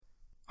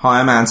Hi,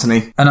 I'm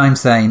Anthony. And I'm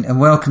Thane, and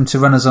welcome to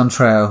Runners on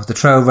Trail, the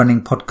trail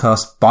running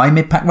podcast by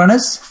mid-pack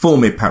runners. For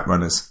mid-pack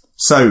runners.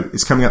 So,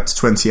 it's coming up to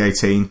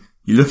 2018.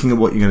 You're looking at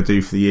what you're going to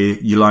do for the year.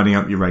 You're lining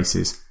up your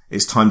races.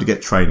 It's time to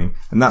get training.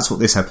 And that's what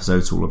this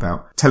episode's all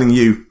about. Telling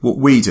you what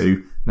we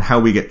do and how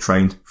we get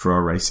trained for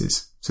our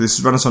races. So this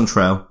is Runners on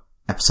Trail,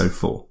 episode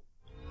 4.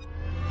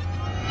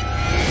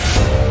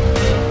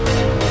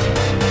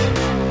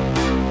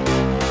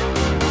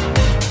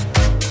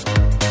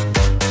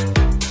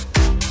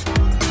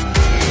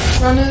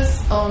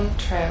 Runners on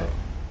Trail.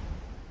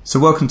 So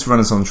welcome to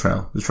Runners on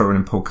Trail, the trail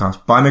running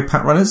podcast by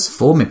mid-pack runners.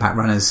 For mid-pack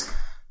runners.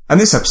 And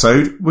this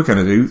episode, we're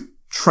going to do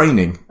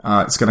training.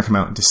 It's going to come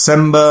out in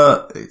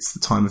December. It's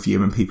the time of year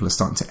when people are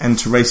starting to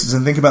enter races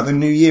and think about the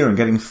new year and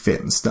getting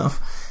fit and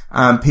stuff.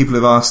 And people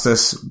have asked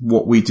us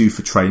what we do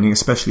for training,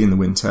 especially in the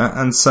winter.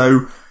 And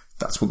so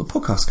that's what the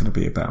podcast's going to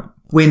be about.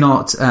 We're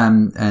not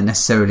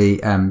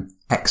necessarily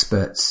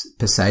experts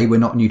per se. We're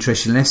not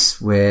nutritionists.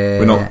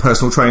 We're not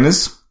personal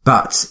trainers.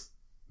 But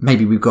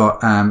maybe we've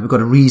got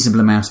a reasonable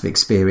amount of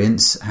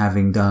experience,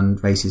 having done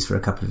races for a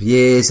couple of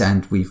years,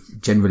 and we've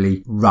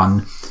generally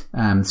run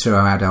through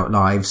our adult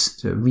lives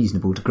to a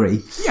reasonable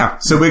degree. Yeah,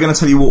 so we're going to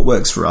tell you what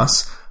works for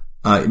us.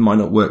 It might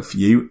not work for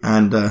you,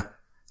 and to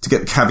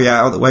get the caveat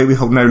out of the way, we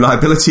hold no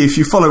liability if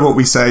you follow what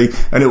we say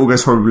and it all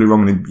goes horribly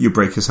wrong and you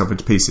break yourself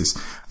into pieces.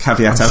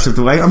 Caveat out of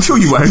the way. I'm sure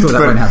you won't. I'm sure that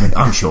won't happen.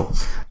 I'm sure.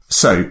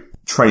 So,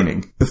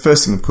 training. The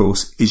first thing, of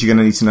course, is you're going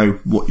to need to know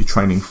what you're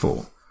training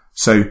for.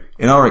 So,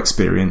 in our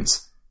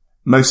experience,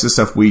 most of the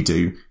stuff we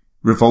do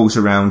revolves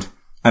around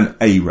an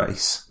A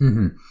race.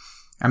 Mm-hmm.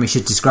 And we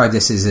should describe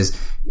this as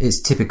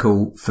it's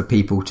typical for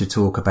people to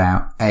talk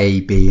about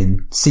A, B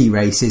and C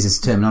races as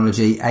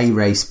terminology. A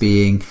race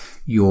being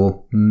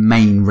your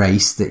main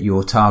race that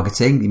you're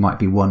targeting. It might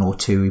be one or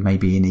two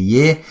maybe in a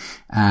year,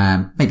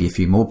 maybe a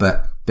few more,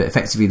 but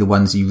effectively the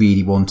ones you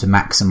really want to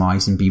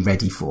maximise and be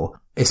ready for.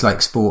 It's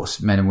like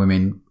sports, men and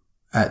women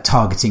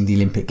targeting the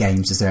Olympic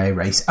Games as their A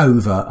race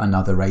over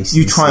another race.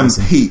 You try and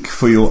peak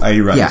for your A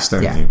race,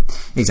 don't you?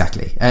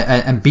 Exactly.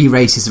 And B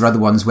races are other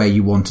ones where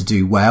you want to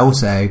do well.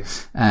 So,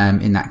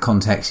 in that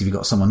context, if you've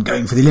got someone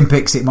going for the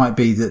Olympics, it might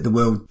be that the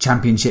World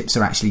Championships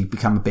are actually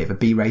become a bit of a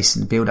B race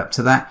and build up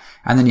to that.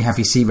 And then you have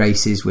your C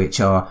races, which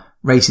are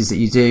races that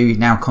you do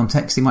now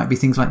context. It might be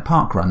things like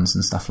park runs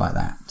and stuff like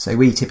that. So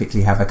we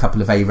typically have a couple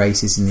of A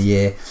races in the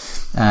year,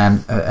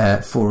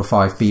 4 or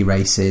 5 B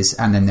races,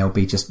 and then there'll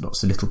be just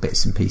lots of little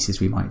bits and pieces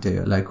we might do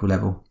at local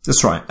level.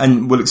 That's right.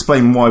 And we'll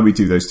explain why we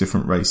do those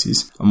different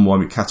races and why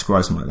we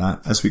categorise them like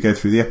that as we go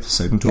through the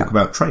episode and talk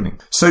about training.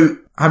 So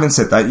having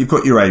said that, you've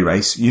got your A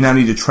race. You now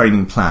need a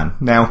training plan.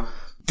 Now,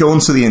 go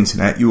onto the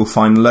internet. You will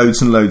find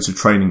loads and loads of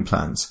training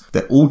plans.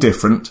 They're all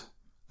different.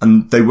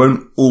 And they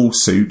won't all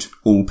suit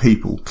all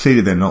people.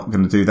 Clearly they're not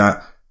going to do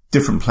that.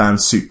 Different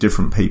plans suit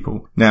different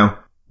people. Now,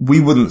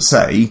 we wouldn't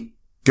say,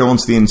 go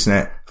onto the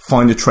internet,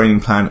 find a training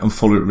plan and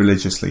follow it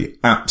religiously.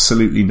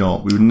 Absolutely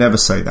not. We would never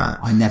say that.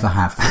 I never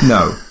have.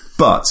 No.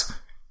 But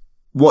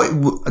what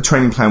a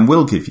training plan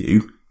will give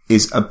you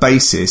is a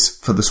basis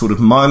for the sort of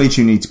mileage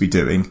you need to be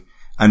doing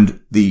and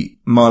the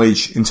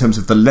mileage in terms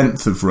of the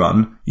length of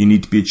run you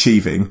need to be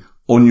achieving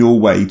on your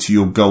way to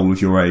your goal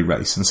of your A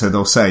race. And so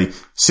they'll say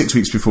 6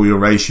 weeks before your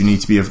race, you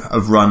need to be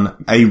have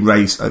run a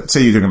race.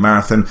 Say you're doing a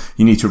marathon,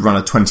 you need to run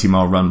a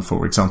 20-mile run,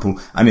 for example.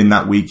 And in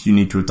that week, you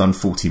need to have done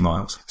 40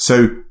 miles.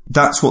 So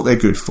that's what they're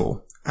good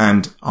for.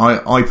 And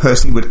I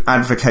personally would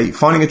advocate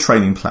finding a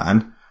training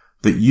plan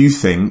that you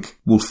think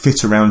will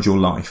fit around your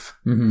life.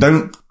 Mm-hmm.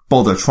 Don't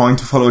bother trying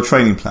to follow a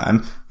training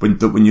plan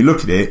when you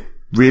look at it,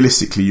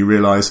 realistically, you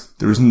realise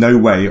there is no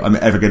way I'm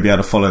ever going to be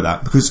able to follow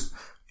that because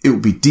it will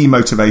be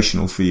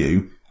demotivational for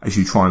you as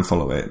you try and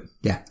follow it.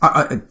 Yeah,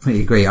 I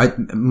completely agree.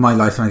 My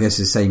life, and I guess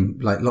the same,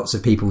 like lots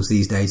of people's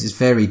these days, it's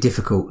very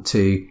difficult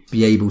to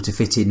be able to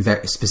fit in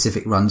very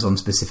specific runs on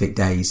specific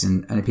days.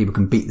 And people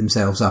can beat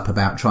themselves up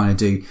about trying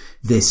to do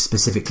this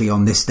specifically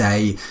on this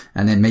day.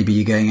 And then maybe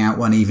you're going out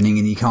one evening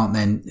and you can't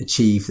then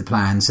achieve the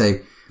plan. So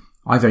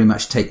I very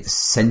much take the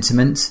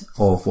sentiment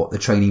of what the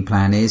training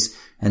plan is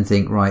and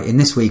think, right, in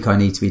this week I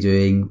need to be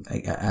doing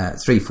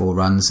 3-4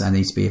 runs. I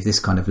need to be of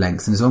this kind of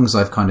length. And as long as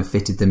I've kind of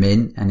fitted them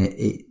in and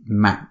it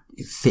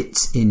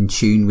fits in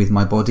tune with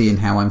my body and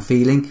how I'm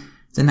feeling,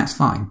 then that's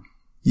fine.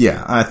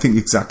 Yeah, I think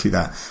exactly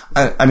that.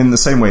 And in the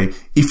same way,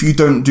 if you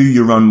don't do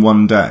your run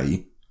one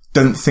day,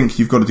 don't think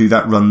you've got to do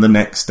that run the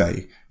next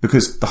day.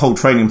 Because the whole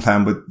training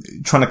plan,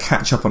 with trying to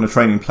catch up on a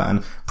training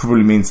plan,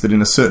 probably means that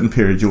in a certain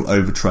period you'll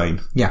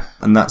overtrain. Yeah.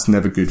 And that's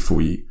never good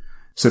for you.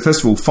 So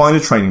first of all, find a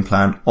training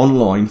plan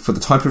online for the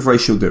type of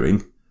race you're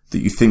doing that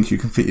you think you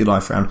can fit your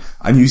life around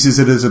and uses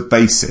it as a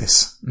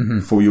basis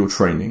for your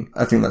training.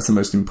 I think that's the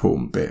most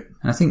important bit.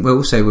 And I think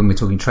also when we're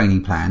talking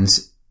training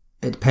plans,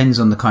 it depends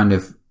on the kind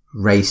of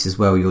race as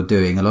well you're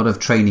doing. A lot of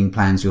training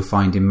plans you'll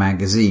find in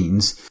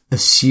magazines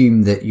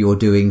assume that you're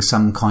doing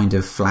some kind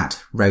of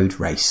flat road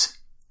race.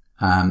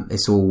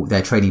 It's all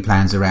their training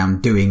plans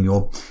around doing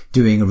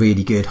a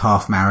really good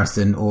half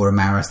marathon or a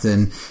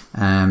marathon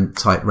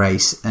type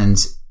race. And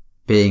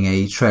being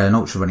a trail and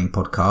ultra running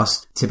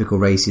podcast, typical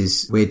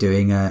races we're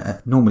doing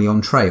are normally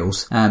on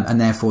trails, and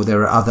therefore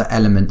there are other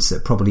elements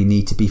that probably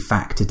need to be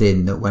factored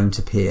in that won't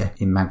appear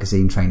in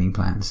magazine training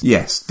plans.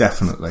 Yes,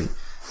 definitely.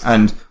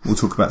 And we'll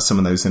talk about some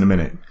of those in a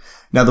minute.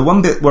 Now, the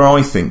one bit where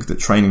I think that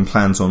training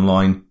plans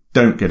online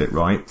don't get it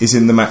right is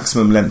in the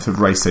maximum length of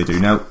race they do.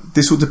 Now,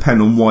 this will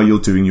depend on why you're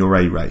doing your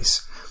A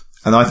race.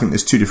 And I think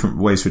there's two different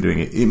ways for doing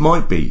it. It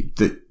might be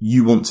that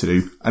you want to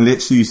do, and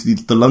let's use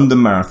the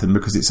London Marathon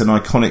because it's an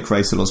iconic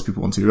race that lots of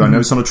people want to do. I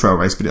know it's not a trail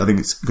race, but I think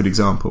it's a good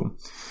example.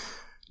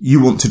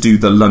 You want to do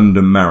the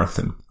London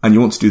Marathon, and you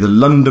want to do the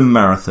London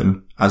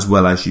Marathon as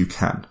well as you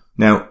can.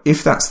 Now,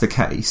 if that's the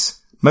case,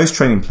 most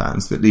training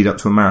plans that lead up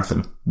to a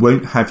marathon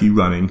won't have you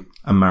running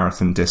a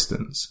marathon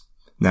distance.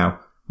 Now,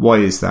 why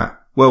is that?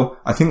 Well,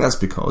 I think that's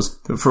because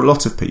for a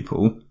lot of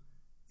people,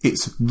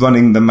 it's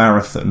running the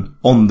marathon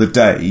on the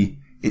day.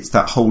 It's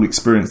that whole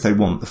experience they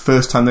want. The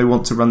first time they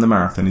want to run the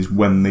marathon is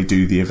when they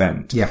do the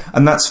event. Yeah.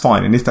 And that's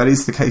fine. And if that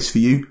is the case for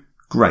you,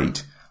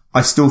 great.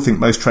 I still think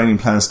most training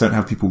plans don't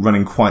have people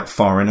running quite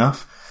far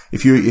enough.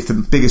 If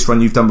the biggest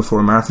run you've done before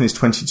a marathon is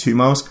 22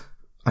 miles,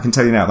 I can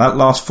tell you now, that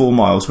last 4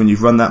 miles when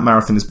you've run that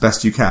marathon as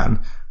best you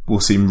can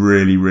will seem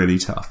really, really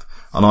tough.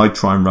 And I'd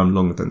try and run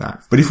longer than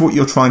that. But if what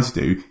you're trying to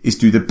do is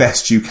do the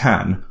best you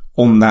can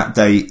on that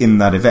day in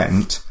that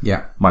event,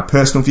 my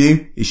personal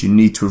view is you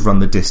need to have run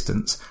the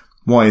distance.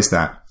 Why is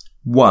that?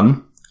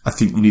 One, I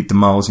think you need the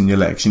miles in your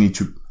legs. You need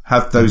to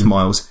have those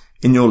miles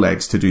in your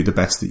legs to do the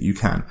best that you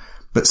can.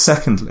 But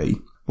secondly,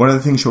 one of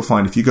the things you'll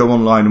find if you go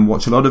online and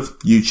watch a lot of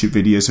YouTube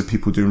videos of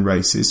people doing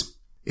races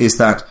is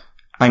that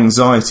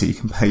anxiety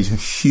can play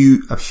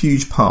a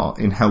huge part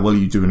in how well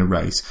you do in a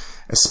race,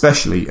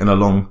 especially in a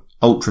long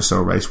ultra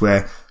style race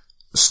where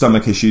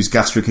stomach issues,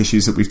 gastric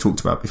issues that we've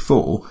talked about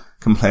before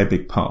can play a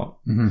big part.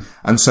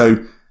 And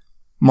so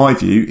my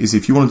view is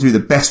if you want to do the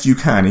best you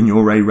can in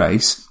your A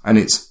race and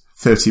it's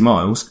 30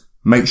 miles,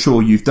 make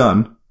sure you've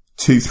done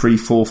 2, 3,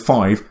 4,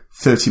 5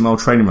 30-mile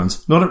training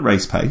runs, not at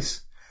race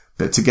pace,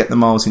 but to get the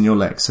miles in your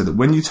legs so that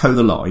when you toe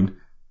the line,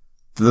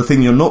 the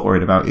thing you're not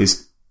worried about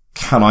is,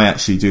 can I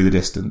actually do the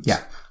distance?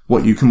 Yeah.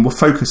 What you can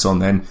focus on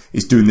then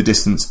is doing the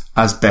distance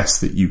as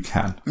best that you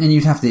can. And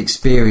you'd have the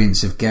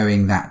experience of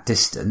going that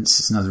distance.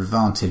 It's another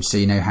advantage. So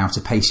you know how to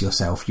pace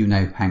yourself. You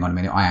know, hang on a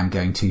minute, I am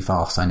going too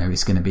fast. I know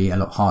it's going to be a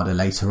lot harder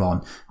later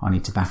on. I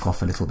need to back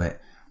off a little bit.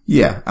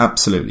 Yeah,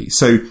 absolutely.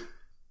 So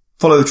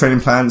follow the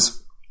training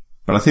plans.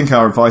 But I think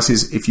our advice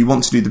is if you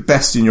want to do the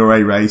best in your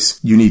A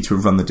race, you need to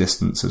run the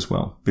distance as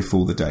well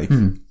before the day.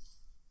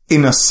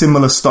 In a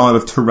similar style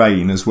of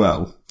terrain as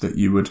well that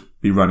you would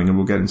be running, and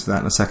we'll get into that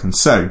in a second.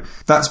 So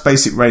that's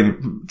basic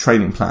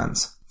training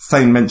plans.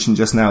 Thane mentioned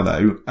just now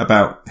though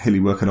about hilly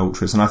work and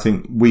ultras,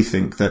 and we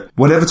think that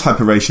whatever type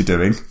of race you're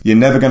doing, you're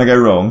never going to go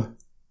wrong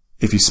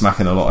if you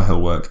smack in a lot of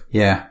hill work.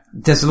 Yeah.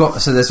 There's a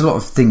lot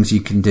of things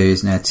you can do,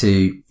 isn't there,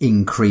 to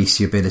increase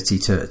your ability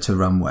to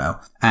run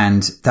well.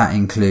 And that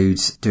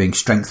includes doing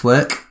strength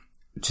work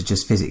to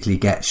just physically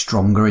get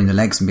stronger in the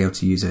legs and be able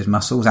to use those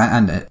muscles,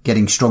 and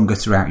getting stronger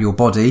throughout your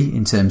body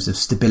in terms of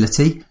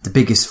stability. The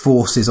biggest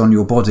forces on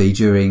your body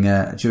during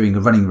a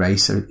running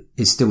race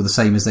is still the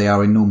same as they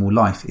are in normal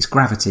life. It's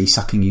gravity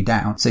sucking you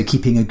down. So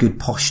keeping a good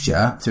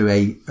posture through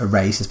a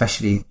race,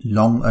 especially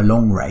a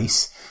long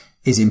race,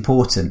 is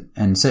important.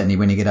 And certainly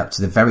when you get up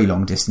to the very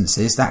long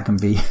distances, that can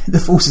be the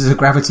forces of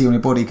gravity on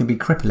your body can be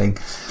crippling.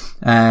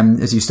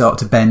 As you start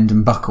to bend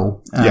and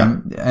buckle,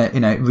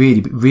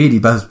 it really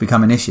does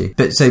become an issue.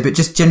 But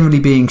just generally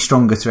being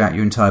stronger throughout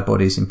your entire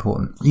body is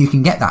important. You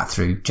can get that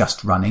through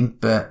just running,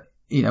 but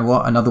you know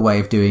what? Another way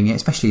of doing it,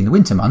 especially in the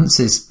winter months,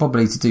 is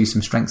probably to do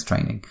some strength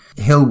training.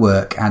 Hill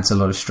work adds a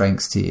lot of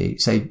strength to you.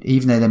 So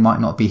even though there might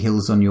not be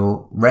hills on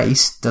your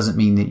race, doesn't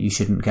mean that you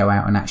shouldn't go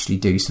out and actually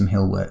do some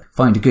hill work.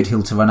 Find a good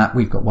hill to run up.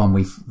 We've got one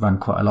we've run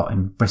quite a lot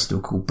in Bristol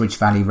called Bridge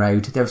Valley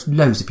Road. There's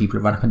loads of people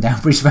who run up and down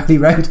Bridge Valley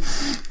Road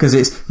because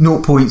it's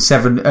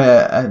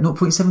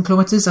 0.7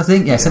 kilometres, I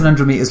think. Yeah,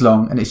 700 metres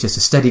long, and it's just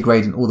a steady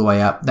gradient all the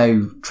way up.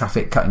 No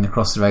traffic cutting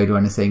across the road or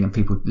anything, and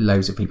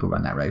loads of people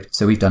run that road.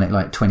 So we've done it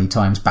like 20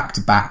 times back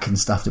to back and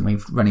stuff that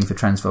we've training for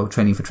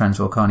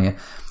Transvolcania.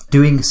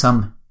 Doing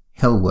some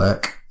hill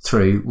work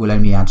through will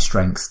only add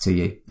strength to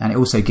you, and it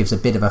also gives a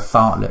bit of a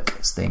fartlek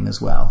thing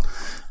as well,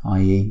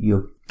 i.e.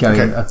 you're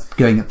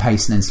going at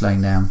pace and then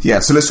slowing down. Yeah,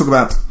 so let's talk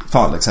about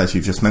fartleks as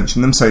you've just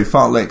mentioned them. So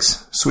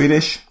fartleks,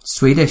 Swedish?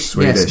 Swedish.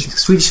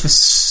 Yes. Swedish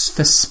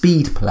for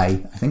speed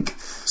play, I think.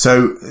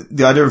 So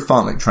the idea of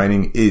fartlek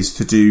training is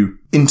to do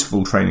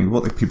interval training,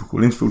 what people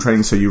call interval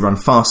training. So you run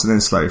faster then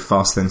slow,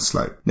 faster then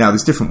slow. Now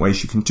there's different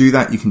ways you can do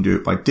that. You can do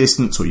it by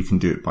distance or you can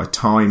do it by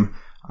time.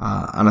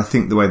 And I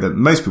think the way that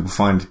most people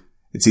find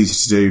it's easy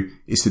to do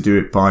is to do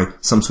it by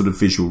some sort of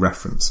visual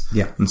reference.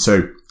 Yeah. And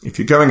so if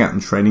you're going out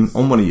and training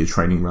on one of your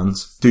training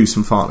runs, do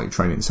some fartlek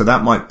training. So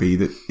that might be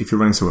that if you're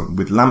running somewhere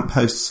with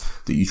lampposts,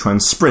 that you try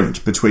and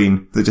sprint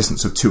between the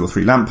distance of 2 or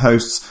 3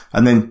 lampposts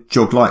and then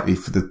jog lightly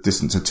for the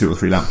distance of 2 or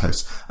 3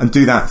 lampposts and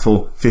do that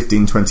for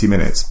 15, 20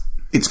 minutes.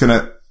 It's going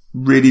to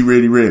really,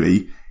 really,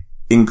 really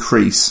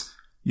increase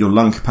your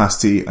lung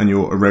capacity and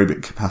your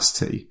aerobic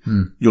capacity.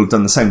 You'll have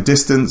done the same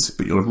distance,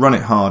 but you'll have run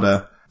it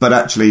harder. But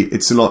actually,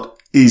 it's a lot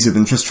easier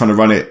than just trying to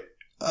run it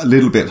a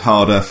little bit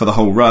harder for the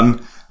whole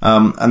run.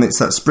 And it's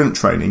that sprint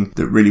training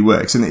that really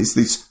works. And it's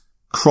this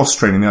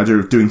cross-training, the idea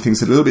of doing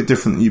things a little bit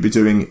different than you'd be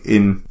doing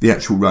in the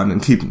actual run,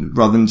 and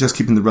rather than just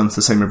keeping the runs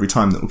the same every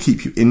time, that will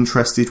keep you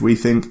interested, we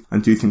think,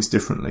 and do things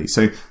differently.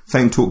 So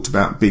Thane talked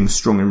about being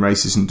strong in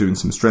races and doing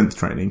some strength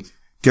training.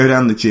 Go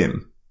down the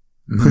gym,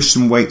 push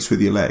some weights with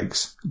your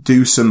legs,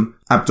 do some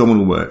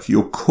abdominal work.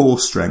 Your core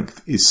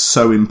strength is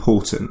so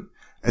important,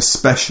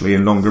 especially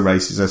in longer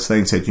races. As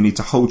Thane said, you need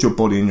to hold your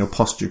body and your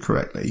posture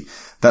correctly.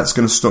 That's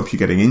going to stop you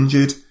getting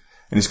injured,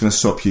 and it's going to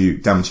stop you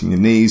damaging your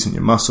knees and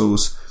your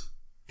muscles.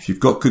 If you've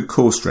got good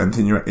core strength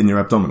in your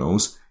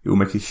abdominals, it will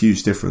make a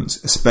huge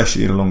difference,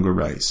 especially in a longer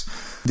race.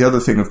 The other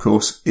thing, of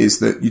course, is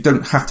that you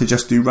don't have to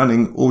just do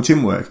running or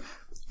gym work.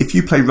 If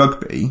you play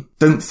rugby,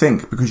 don't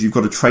think because you've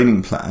got a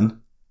training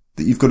plan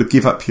that you've got to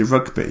give up your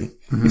rugby.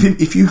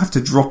 If you have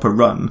to drop a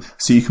run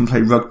so you can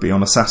play rugby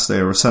on a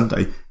Saturday or a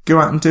Sunday, go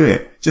out and do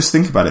it. Just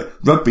think about it.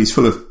 Rugby's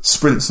full of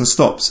sprints and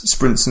stops.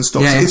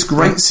 Yeah, It's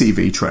great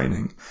CV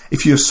training.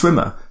 If you're a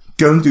swimmer,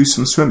 go and do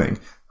some swimming.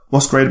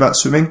 What's great about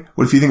swimming?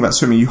 Well, if you think about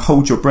swimming, you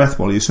hold your breath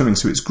while you're swimming,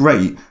 so it's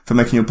great for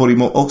making your body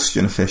more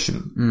oxygen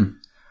efficient.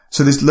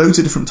 So there's loads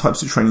of different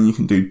types of training you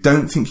can do.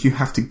 Don't think you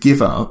have to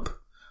give up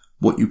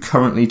what you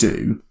currently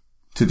do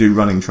to do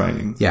running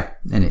training. Yeah,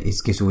 and it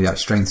gives all that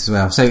strength as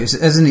well. So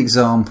as an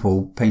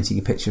example, painting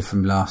a picture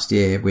from last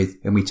year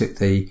and we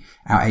took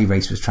our A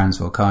race was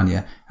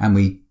Transvolcania, and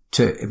we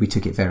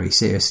took it very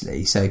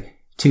seriously. So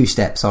 2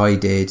 steps I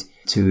did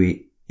to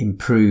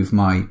improve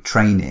my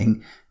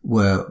training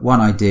were,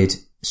 one, I did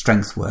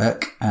strength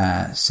work.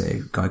 So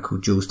a guy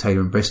called Jules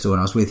Taylor in Bristol, and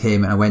I was with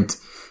him, and I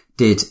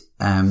did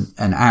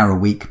an hour a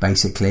week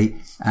basically,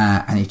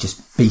 and he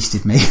just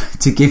beasted me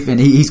to give, and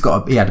he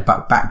had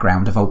a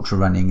background of ultra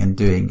running and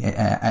doing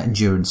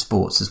endurance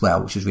sports as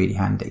well, which was really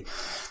handy.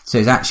 So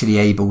he's actually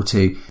able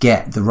to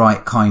get the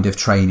right kind of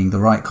training, the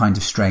right kind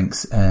of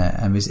strength,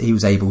 and he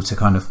was able to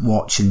kind of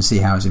watch and see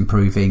how I was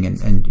improving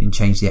and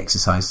change the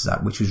exercises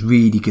up, which was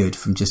really good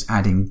from just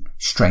adding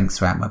strength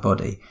throughout my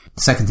body.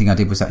 The second thing I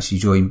did was actually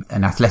join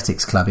an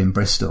athletics club in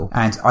Bristol,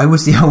 and I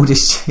was the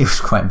oldest. It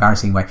was quite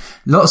embarrassing way.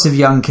 Lots of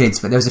young kids,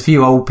 but there was a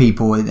few old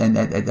people, and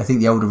I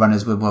think the older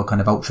runners were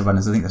kind of ultra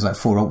runners. I think there's like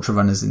 4 ultra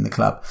runners in the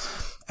club.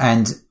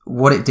 And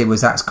what it did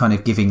was that's kind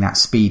of giving that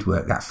speed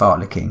work, that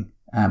fartlekking,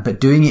 but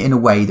doing it in a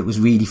way that was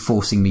really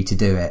forcing me to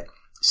do it.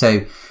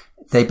 So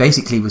they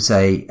basically would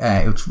say,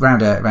 it was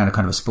around a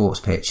kind of a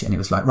sports pitch, and it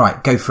was like,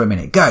 right, go for a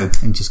minute, go,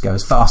 and just go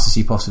as fast as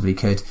you possibly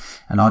could.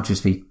 And I'd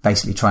just be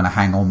basically trying to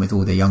hang on with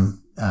all the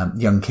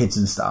young kids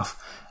and stuff.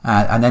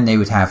 And then they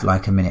would have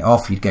like a minute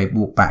off. You'd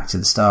walk back to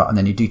the start, and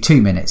then you'd do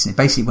 2 minutes, and it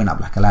basically went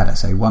up like a ladder.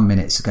 So 1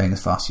 minute's going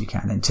as fast as you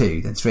can, then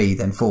 2, then 3,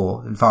 then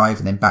 4, then 5,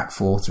 and then back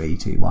 4, 3,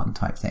 2, 1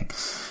 type thing.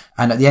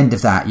 And at the end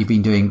of that, you've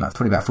been doing like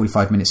probably about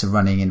 45 minutes of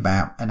running in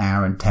about an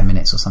hour and 10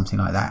 minutes or something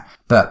like that.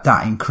 But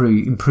that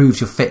improves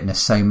your fitness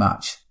so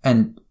much.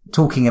 And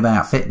talking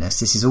about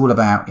fitness, this is all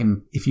about,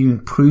 if you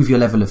improve your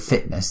level of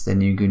fitness, then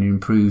you're going to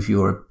improve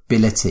your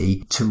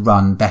ability to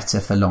run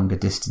better for longer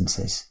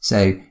distances.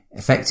 So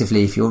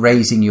effectively, if you're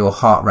raising your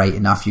heart rate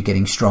enough, you're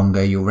getting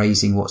stronger, you're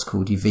raising what's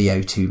called your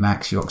VO2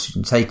 max, your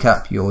oxygen take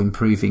up, you're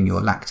improving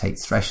your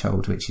lactate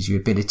threshold, which is your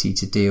ability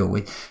to deal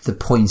with the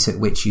point at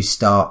which you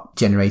start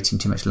generating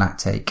too much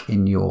lactate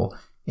in your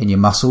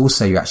muscles,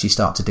 so you actually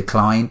start to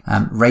decline.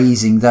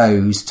 Raising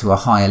those to a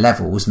higher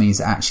levels means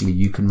that actually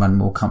you can run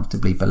more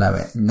comfortably below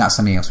it. And that's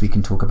something else we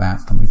can talk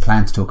about, and we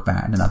plan to talk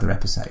about in another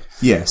episode.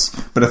 Yes,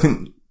 but I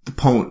think the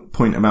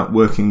point about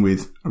working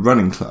with a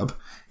running club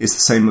is the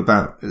same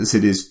as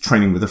it is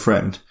training with a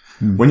friend.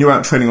 When you're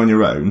out training on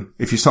your own,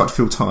 if you start to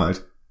feel tired,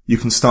 you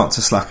can start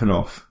to slacken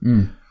off.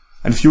 And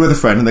if you're with a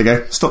friend and they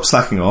go, stop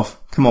slacking off,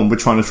 come on, we're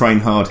trying to train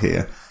hard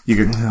here,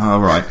 you go,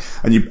 all right,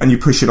 and you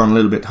push it on a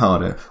little bit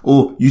harder.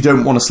 Or you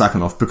don't want to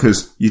slacken off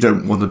because you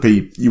want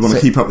to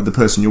keep up with the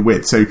person you're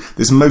with. So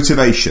there's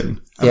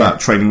motivation about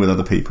training with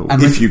other people,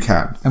 if you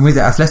can. And with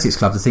the athletics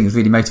club, the thing that was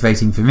really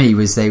motivating for me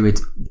was a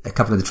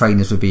couple of the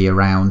trainers would be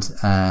around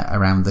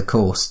the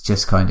course,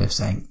 just kind of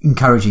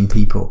encouraging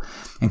people.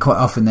 And quite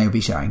often they would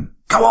be shouting,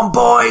 "Come on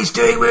boys,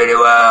 doing really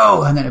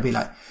well." And then it'd be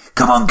like,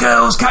 "Come on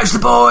girls, catch the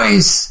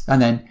boys."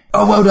 And then,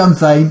 "Oh, well done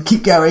Thane,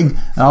 keep going."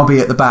 And I'll be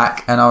at the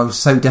back, and I was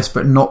so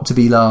desperate not to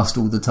be last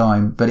all the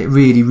time, but it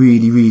really,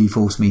 really, really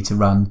forced me to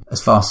run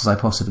as fast as I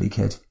possibly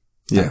could.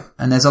 Yeah.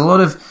 And there's a lot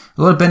of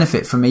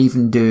benefit from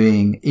even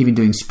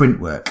doing sprint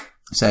work.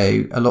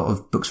 So a lot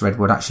of books read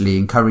would actually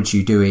encourage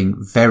you doing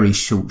very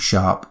short,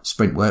 sharp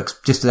sprint works,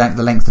 just the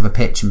length of a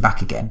pitch and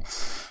back again.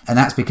 And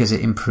that's because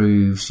it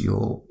improves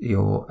your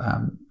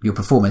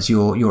performance,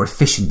 your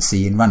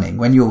efficiency in running.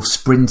 When you're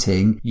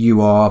sprinting,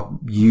 you are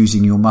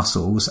using your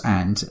muscles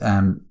and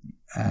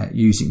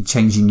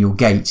changing your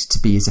gait to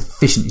be as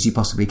efficient as you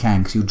possibly can,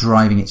 because you're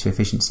driving it to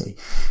efficiency.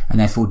 And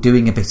therefore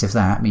doing a bit of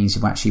that means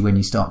you actually, when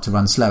you start to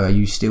run slower,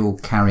 you're still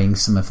carrying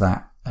some of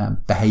that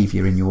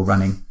behaviour in your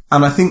running.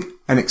 And I think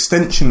an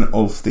extension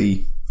of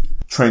the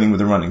training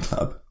with a running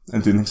club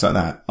and doing things like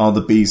that are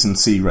the B's and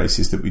C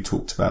races that we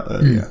talked about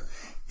earlier.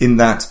 In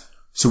that,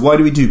 so why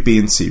do we do B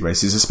and C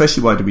races?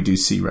 Especially why do we do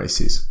C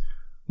races?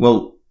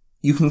 Well,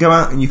 you can go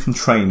out and you can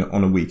train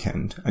on a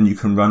weekend and you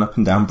can run up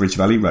and down Bridge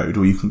Valley Road,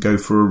 or you can go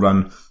for a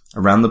run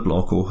around the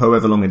block or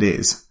however long it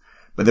is.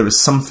 But there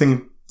is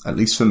something, at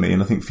least for me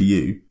and I think for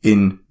you,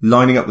 in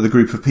lining up with a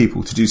group of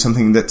people to do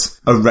something that's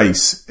a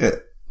race,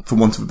 for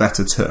want of a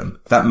better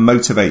term, that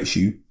motivates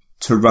you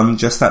to run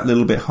just that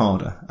little bit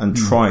harder and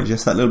try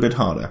just that little bit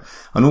harder.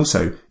 And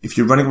also, if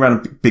you're running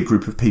around a big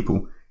group of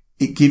people,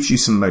 it gives you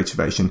some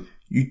motivation.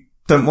 You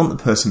don't want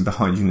the person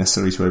behind you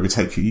necessarily to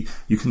overtake you.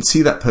 You can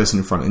see that person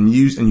in front and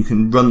you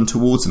can run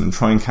towards them and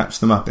try and catch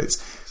them up.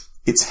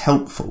 It's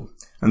helpful.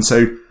 And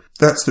so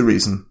that's the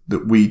reason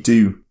that we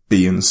do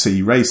B and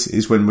C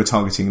races when we're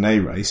targeting an A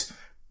race,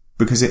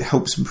 because it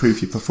helps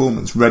improve your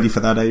performance, ready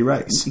for that A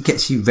race. It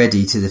gets you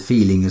ready to the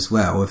feeling as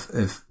well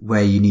of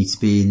where you need to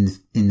be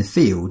in the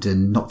field,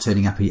 and not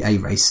turning up at A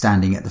race,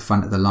 standing at the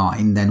front of the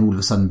line, then all of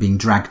a sudden being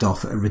dragged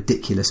off at a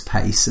ridiculous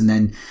pace, and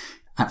then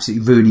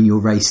absolutely ruining your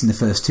race in the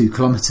first 2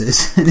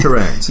 kilometres.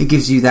 Correct. It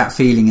gives you that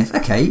feeling of,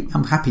 okay,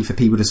 I'm happy for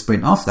people to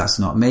sprint off. That's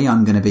not me.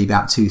 I'm going to be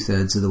about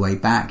 2/3 of the way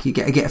back. You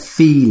get a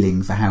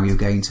feeling for how you're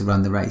going to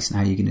run the race and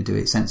how you're going to do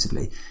it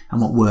sensibly,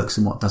 and what works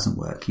and what doesn't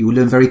work. You will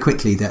learn very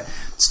quickly that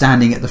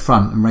standing at the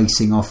front and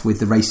racing off with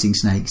the racing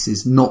snakes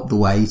is not the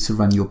way to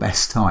run your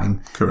best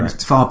time. Correct.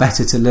 It's far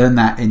better to learn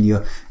that in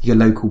your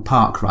local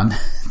park run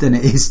than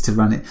it is to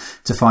run it,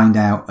 to find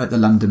out at the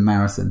London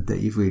Marathon that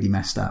you've really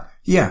messed up.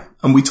 Yeah,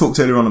 and we talked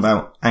earlier on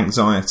about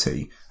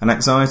anxiety, and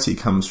anxiety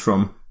comes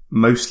from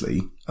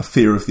mostly a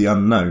fear of the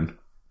unknown.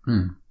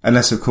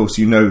 Unless, of course,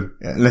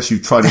 unless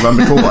you've tried to run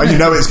before and you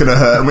know it's going to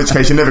hurt, in which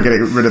case you're never going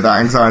to get rid of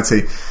that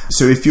anxiety.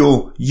 So if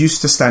you're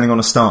used to standing on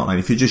a start line,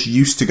 if you're just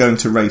used to going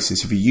to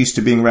races, if you're used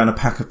to being around a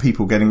pack of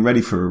people getting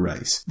ready for a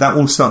race, that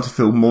will start to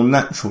feel more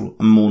natural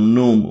and more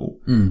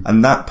normal.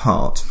 And that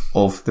part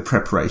of the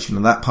preparation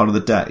and that part of the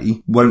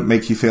day won't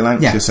make you feel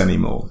anxious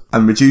anymore.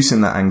 And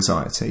reducing that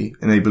anxiety,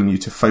 enabling you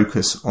to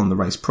focus on the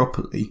race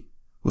properly,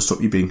 will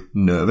stop you being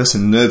nervous.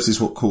 And nerves is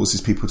what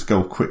causes people to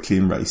go quickly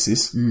in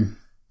races,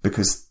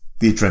 because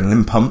the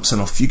adrenaline pumps and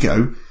off you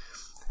go.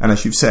 And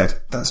as you've said,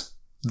 that's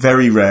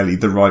very rarely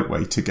the right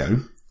way to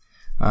go.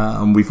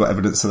 And we've got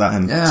evidence of that.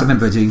 And I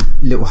remember doing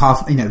doing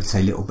half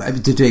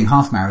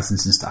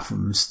marathons and stuff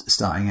when I was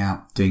starting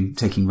out,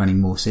 taking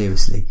running more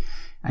seriously.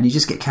 And you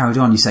just get carried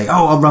on. You say,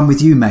 "Oh, I'll run with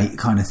you, mate,"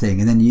 kind of thing.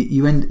 And then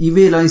you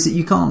realise that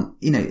you can't,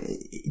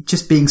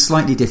 just being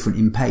slightly different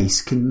in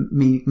pace can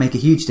make a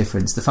huge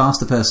difference. The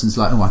faster person's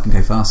like, "Oh, I can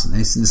go faster than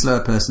this," and the slower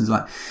person's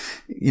like,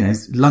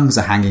 lungs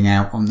are hanging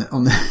out on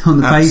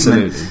the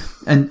pavement.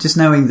 And just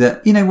knowing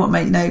that, you know what,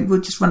 mate,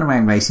 we'll just run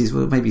around races.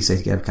 We'll maybe say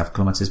to go a couple of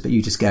kilometres, but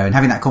you just go, and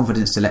having that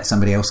confidence to let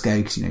somebody else go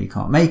because you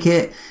can't make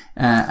it,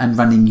 and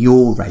running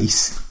your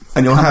race.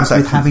 And you'll have that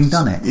with having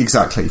done it.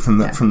 Exactly, from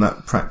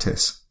that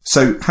practice.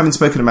 So, having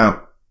spoken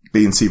about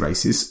B and C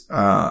races,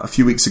 a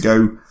few weeks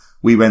ago,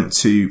 we went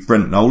to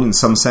Brent Knoll in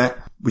Somerset,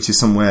 which is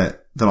somewhere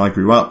that I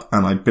grew up,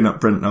 and I'd been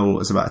up Brent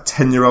Knoll as about a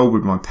 10-year-old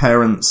with my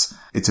parents.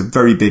 It's a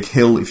very big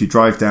hill. If you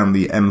drive down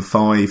the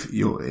M5,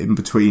 you're in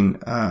between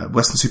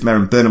Weston-super-Mare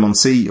and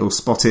Burnham-on-Sea, you'll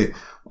spot it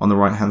on the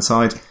right-hand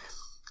side.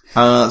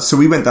 So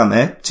we went down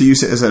there to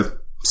use it as a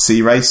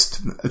C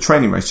race, a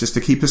training race, just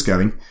to keep us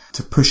going,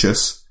 to push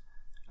us,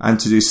 and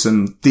to do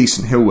some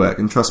decent hill work.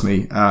 And trust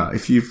me,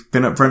 if you've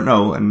been up Brent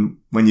Knoll and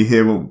when you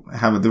hear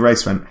how the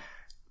race went,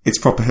 it's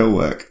proper hill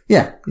work.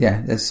 Yeah.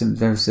 There's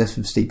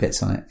some steep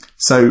bits on it.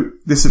 So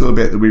this is a little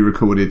bit that we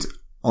recorded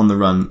on the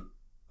run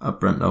up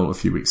Brent Knoll a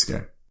few weeks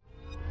ago.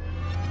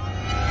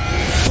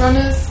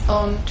 Runners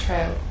on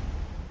trail.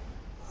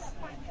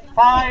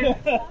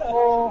 5,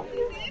 4,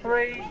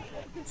 3,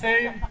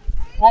 2,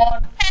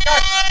 1, go!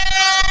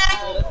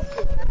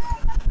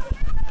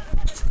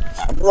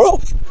 And we're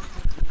off.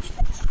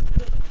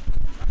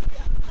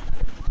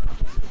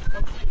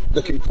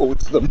 Looking forward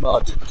to the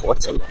mud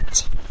quite a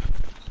lot.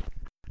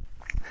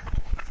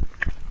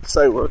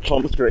 So we're a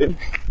kilometre in.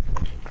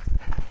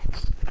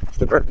 It's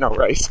the Brent Knoll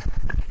race.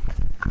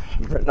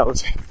 And Brent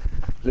Knoll's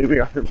looming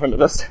up in front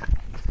of us.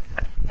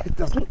 It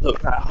doesn't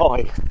look that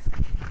high.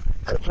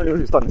 But for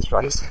anyone who's done this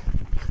race,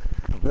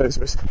 and those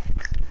of us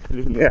who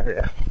live in the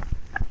area,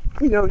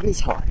 we know it is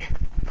high.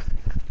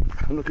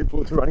 I'm looking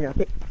forward to running up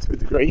it to a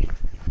degree,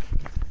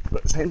 but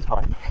at the same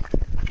time,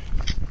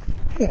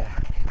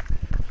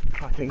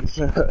 I think it's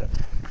going to hurt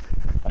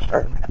a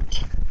fair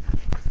amount.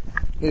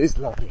 It is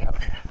lovely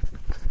out here.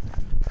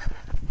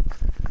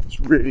 It's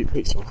really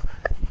peaceful.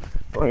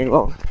 Running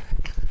along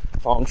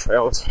farm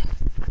trails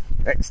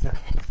next to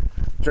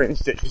drainage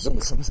ditches on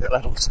the Somerset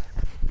levels.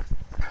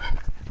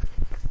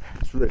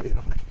 It's really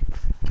lovely.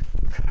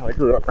 I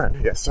grew up around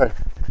here, so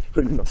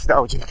pretty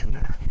nostalgic, and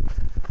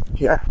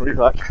really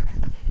like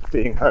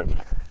being home.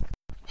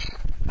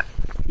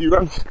 You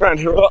run around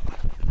here a lot?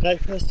 No,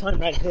 first time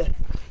round here.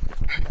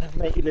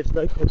 Mate, you live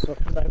local, so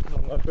I've come down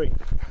from Long Green.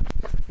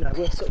 No,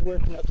 we're sort of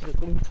working up to the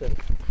Guington.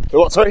 The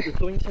what, sorry? The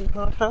Guington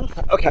Park House.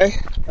 Okay.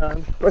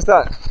 Where's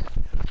that?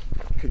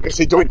 You're going to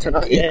see Doynton,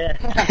 aren't you?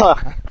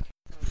 Yeah.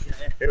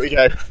 Here we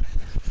go.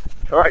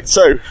 Alright,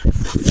 so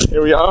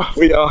here we are.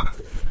 We are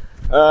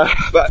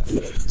about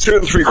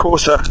 2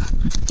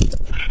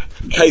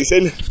 3/4 K's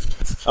in,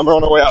 and we're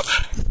on our way up.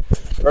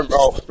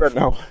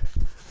 Brentnall.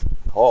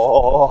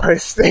 Oh,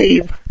 it's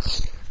steep.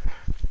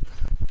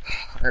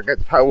 I'm going to go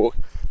to power walk.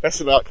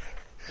 Best of luck.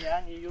 Yeah,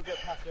 and you'll get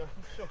past her, I'm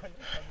sure.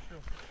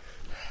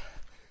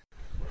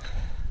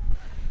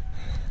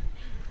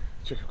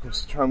 So, of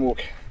course, to try and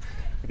walk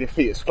with your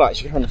feet as flat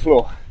as you can on the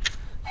floor.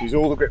 Use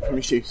all the grip from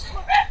your shoes.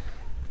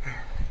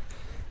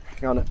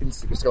 Hang on,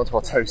 instantly just go onto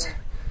our toes.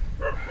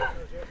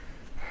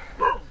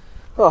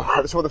 Oh,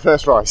 I just saw the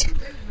first rise.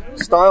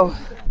 Style,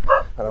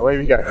 and away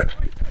we go.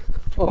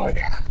 Oh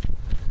yeah.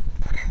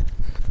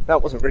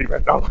 That wasn't really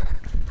Brentnall.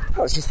 That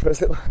was just the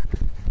first little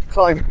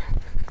climb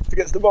to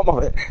get to the bottom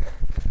of it.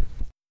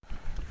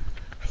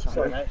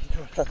 Sorry, mate.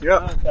 You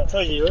up? I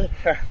told you were.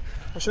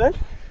 What's your name?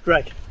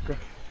 Greg.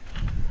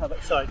 How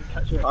about side?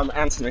 Catch you up. I'm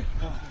Anthony.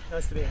 Oh,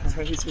 nice to meet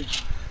you. You too.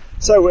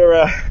 So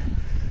we're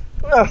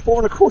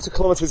 4 1/4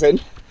 kilometres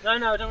in No,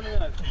 I don't want to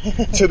know.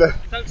 to the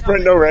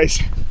Brentnall race,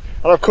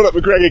 and I've caught up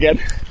with Greg again.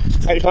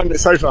 How you finding it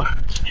so far?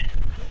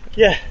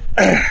 Yeah.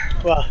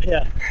 Well,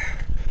 yeah.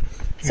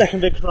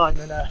 Second big climb,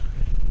 and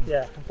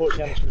yeah,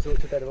 unfortunately, I had to resort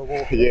to a bit of a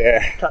walk.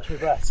 Yeah, Catch my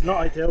breath. It's not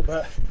ideal,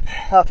 but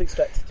half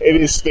expected.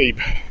 it is steep.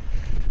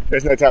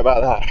 There's no doubt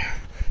about that.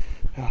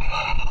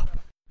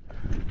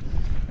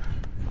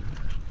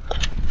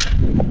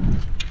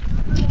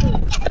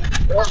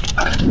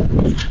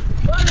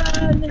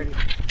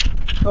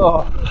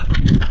 Oh,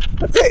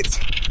 that's it.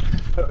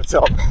 At the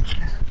top.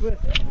 Look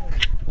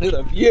at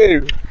the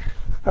view.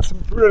 That's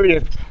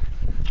brilliant.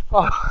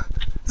 Oh,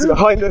 so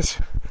behind us,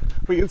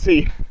 we can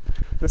see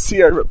the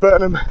sea over at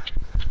Burnham.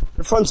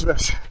 In front of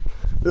us,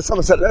 the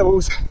Somerset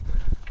Levels,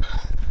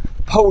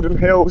 Holden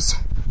Hills.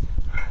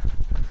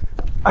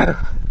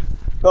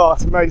 Oh,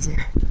 it's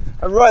amazing.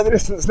 And right in the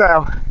distance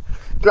now,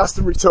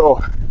 Glastonbury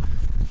Tor.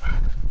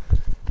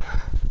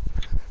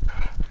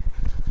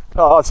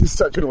 Oh, this is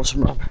such an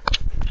awesome run.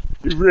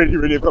 You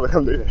really have got to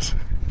come do this.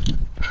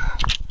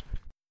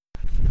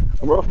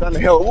 And we're off down the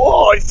hill.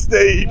 Whoa, it's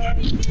steep!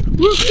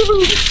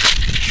 Woo-hoo.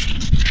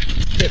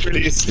 It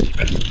really is steep.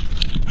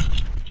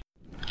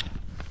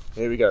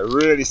 Here we go,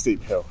 really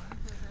steep hill.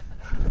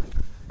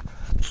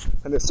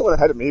 And there's someone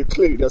ahead of me who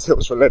clearly does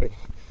hills for a living.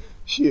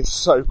 She is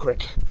so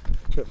quick.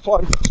 She went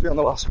flying past me on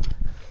the last one,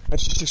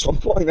 and she's just gone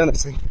flying down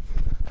this thing.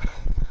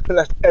 They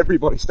left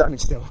everybody standing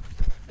still.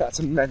 That's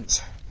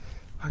immense.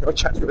 I've got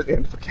to chat to her at the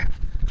end if I can.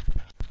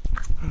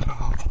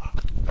 Oh,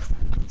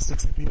 it's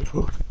just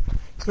beautiful.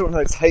 It's one of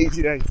those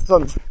hazy days. The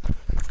sun's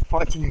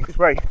fighting its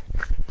way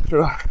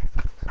through a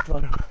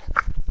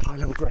high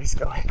level grey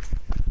sky.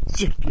 It's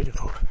just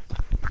beautiful.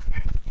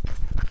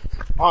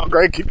 Oh,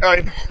 Greg, keep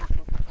going.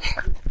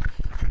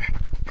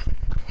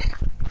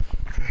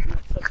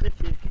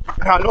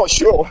 I'm not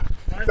sure.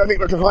 I don't think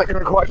we're going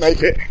to quite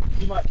make it.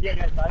 You might be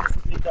getting back.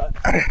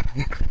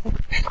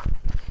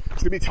 It's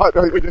going to be tight, but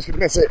I think we're just going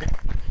to miss it.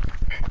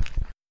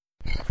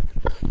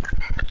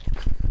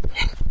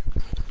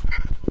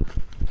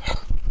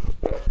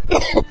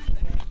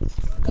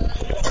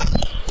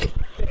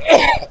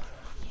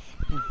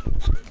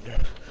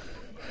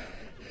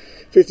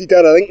 $50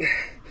 dead, I think.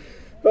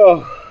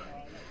 Oh.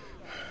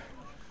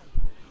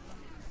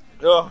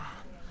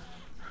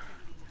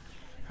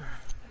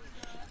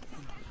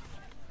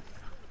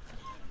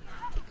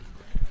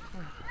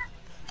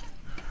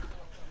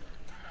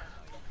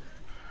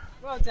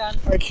 Well done.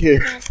 Thank you.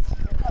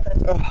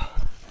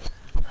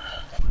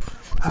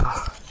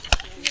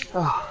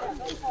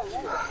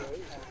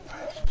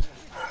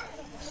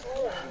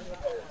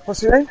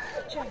 What's your name?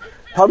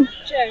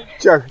 Joe.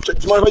 Joe. Do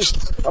you mind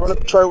if I'm on a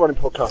trail running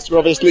podcast? We're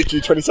obviously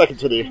literally 20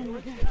 seconds with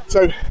you.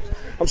 So,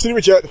 I'm sitting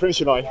with Joe at the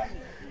finishing line,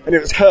 and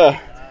it was her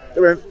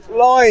that went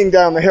flying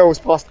down the hills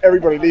past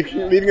everybody,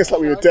 leaving us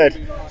like we were dead.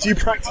 Do you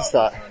practice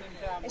that?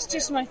 It's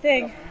just my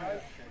thing.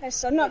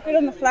 Yes, I'm not good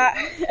on the flat.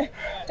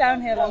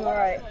 Downhill, I'm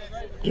alright.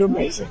 You're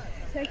amazing.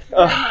 Thank you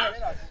very much.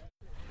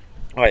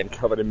 I am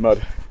covered in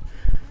mud.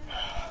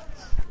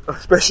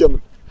 Especially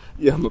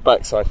on the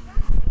backside.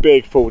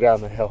 Big fall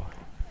down the hill.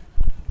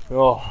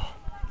 Oh.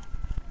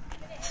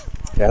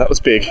 Yeah, that was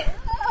big.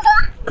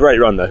 Great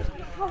run though.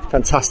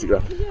 Fantastic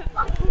run.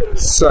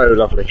 So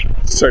lovely.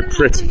 So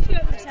pretty.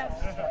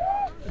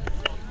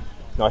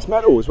 Nice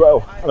medal as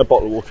well. And a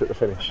bottle of water at the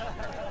finish.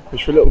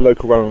 Which for a little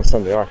local run on a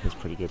Sunday I reckon is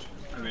pretty good.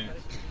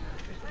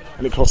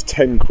 And it cost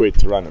 10 quid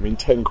to run. I mean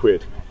 10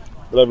 quid.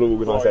 The level of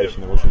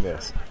organisation there was in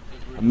this.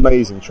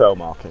 Amazing trail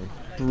marking.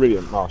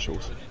 Brilliant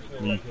marshals.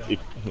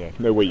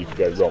 No way you could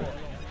go wrong.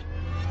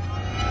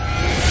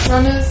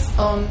 Runners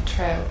on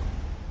trail.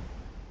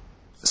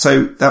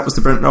 So that was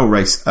the Brentnall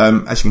race.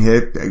 As you can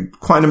hear,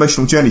 quite an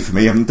emotional journey for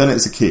me. I haven't done it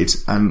as a kid,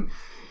 and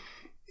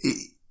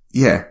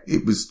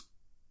it was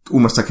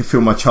almost I could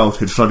feel my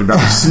childhood flooding back,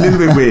 which is a little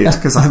bit weird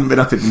because I haven't been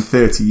up it in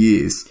 30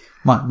 years.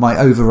 My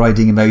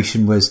overriding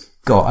emotion was,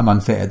 God, I'm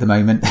unfit at the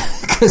moment.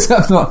 because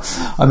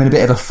I'm in a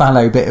bit of a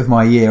fallow bit of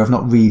my year. I've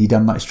not really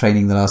done much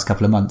training the last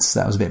couple of months.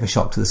 That was a bit of a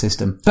shock to the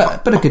system,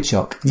 but a good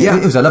shock. Yeah.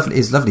 It was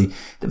lovely.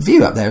 The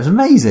view up there was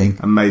amazing.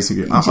 Amazing.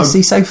 You just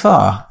see so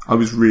far. I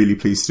was really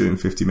pleased to do it in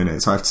 50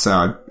 minutes. I have to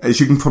say, as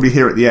you can probably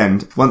hear at the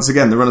end, once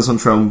again, the runners on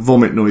trail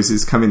vomit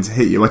noises come in to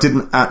hit you. I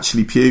didn't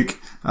actually puke.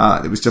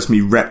 It was just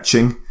me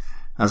retching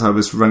as I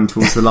was running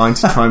towards the line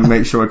to try and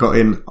make sure I got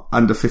in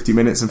under 50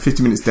 minutes. And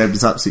 50 minutes dead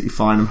is absolutely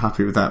fine. I'm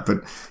happy with that.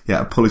 But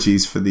yeah,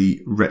 apologies for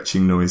the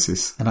retching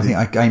noises. And I think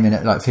I came in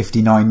at like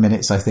 59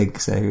 minutes, I think.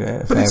 So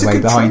fair it's a way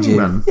good behind you.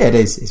 run. Yeah, it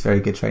is. It's a very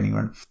good training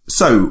run.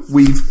 So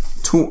we've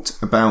talked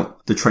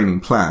about the training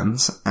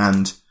plans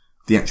and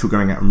the actual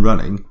going out and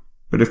running.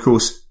 But of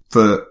course,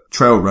 for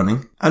trail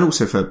running and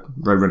also for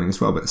road running as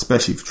well, but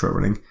especially for trail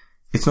running,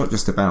 it's not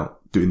just about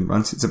doing the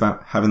runs. It's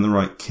about having the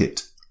right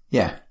kit.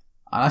 Yeah.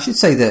 And I should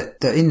say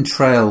that in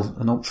trail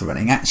and ultra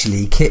running,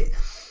 actually, kit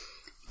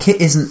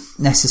isn't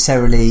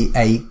necessarily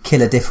a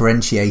killer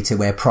differentiator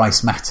where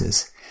price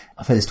matters.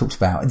 I've heard this talked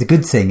about. The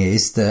good thing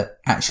is that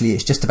actually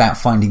it's just about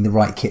finding the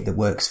right kit that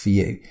works for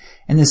you.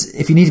 And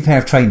if you need a pair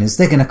of trainers,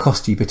 they're going to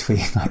cost you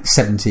between like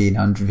 70 and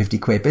 150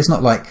 quid. But it's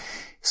not like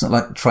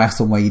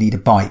triathlon where you need a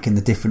bike and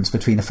the difference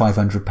between a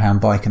 £500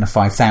 bike and a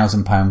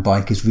 £5,000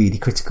 bike is really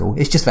critical.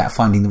 It's just about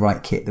finding the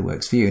right kit that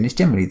works for you, and it's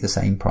generally the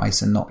same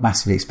price and not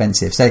massively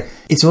expensive. So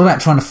it's all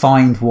about trying to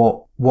find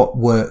what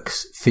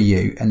works for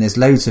you. And there's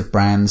loads of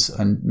brands,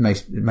 and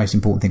most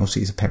important thing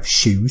obviously is a pair of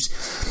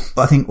shoes.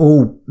 But I think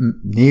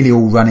nearly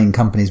all running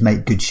companies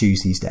make good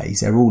shoes these days.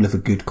 They're all of a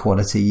good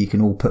quality. You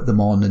can all put them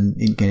on and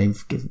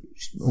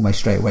almost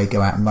straight away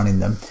go out and run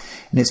in them.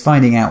 And it's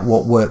finding out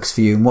what works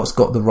for you and what's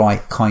got the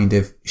right kind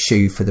of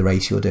shoe for the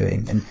race you're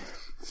doing. And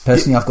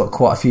personally, I've got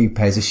quite a few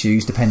pairs of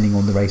shoes depending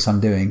on the race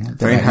I'm doing.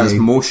 Dane has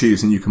more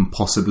shoes than you can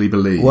possibly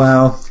believe.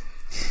 Well,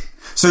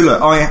 so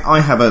look, I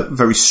have a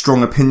very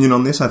strong opinion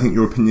on this. I think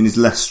your opinion is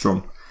less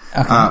strong.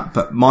 okay.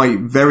 But my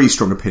very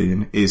strong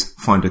opinion is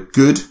find a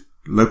good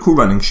local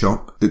running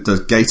shop that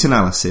does gait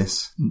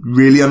analysis,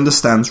 really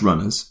understands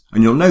runners.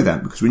 And you'll know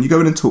that because when you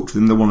go in and talk to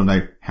them, they want to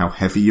know how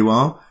heavy you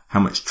are, how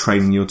much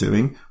training you're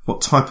doing,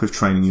 what type of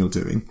training you're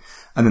doing.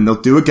 And then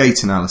they'll do a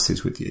gait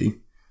analysis with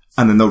you.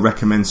 And then they'll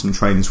recommend some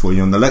trainers for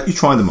you and they'll let you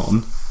try them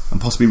on and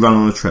possibly run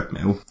on a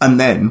treadmill. And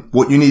then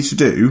what you need to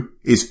do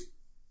is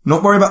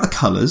not worry about the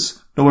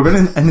colours, not worry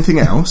about anything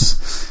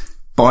else.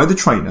 Buy the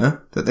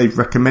trainer that they've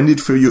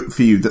recommended for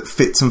you that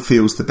fits and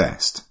feels the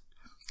best.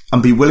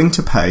 And be willing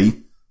to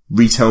pay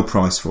retail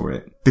price for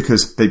it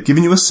because they've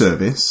given you a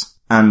service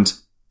and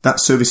that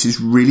service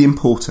is really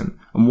important.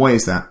 And why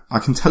is that? I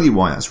can tell you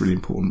why that's really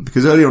important.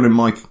 Because early on in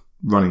my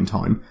running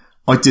time,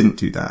 I didn't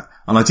do that.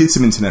 And I did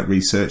some internet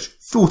research,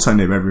 thought I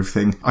knew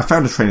everything. I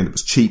found a trainer that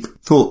was cheap,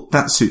 thought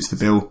that suits the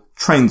bill,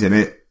 trained in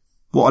it.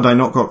 What had I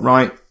not got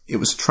right? It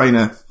was a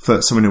trainer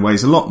for someone who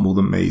weighs a lot more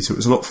than me, so it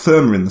was a lot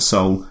firmer in the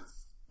sole,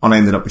 and I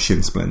ended up with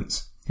shin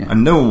splints. Yeah.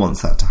 And no one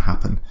wants that to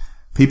happen.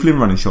 People in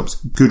running shops,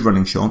 good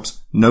running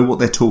shops, know what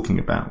they're talking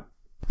about.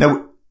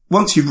 Now,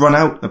 once you've run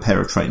out a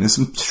pair of trainers,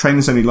 and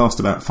trainers only last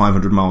about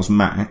 500 miles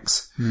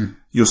max,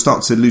 you'll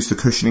start to lose the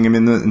cushioning in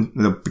them and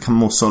they'll become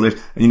more solid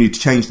and you need to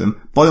change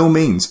them. By all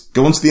means,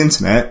 go onto the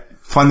internet,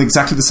 find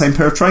exactly the same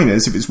pair of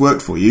trainers if it's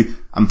worked for you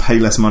and pay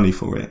less money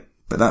for it.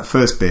 But that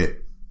first bit,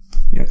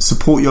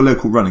 support your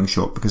local running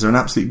shop because they're an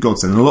absolute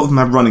godsend. And a lot of them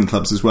have running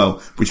clubs as well,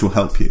 which will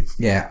help you.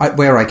 Yeah,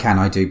 where I can,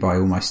 I do buy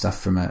all my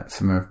stuff from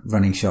a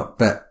running shop,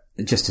 but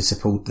just to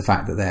support the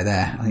fact that they're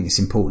there, I think it's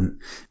important.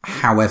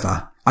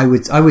 However,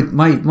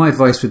 my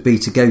advice would be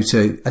to go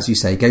to, as you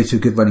say, go to a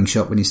good running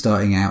shop when you're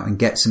starting out and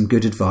get some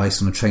good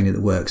advice on a trainer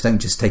that works. Don't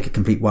just take a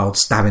complete wild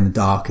stab in the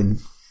dark and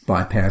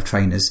buy a pair of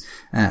trainers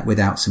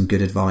without some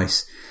good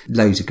advice.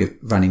 Loads of good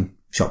running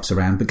shops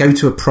around, but go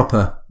to a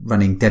proper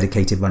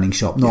dedicated running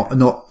shop,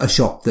 not a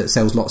shop that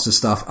sells lots of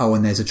stuff. Oh,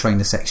 and there's a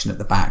trainer section at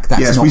the back.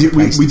 That's not the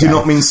place we do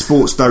not mean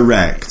Sports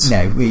Direct.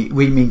 No, we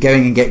mean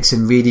going and get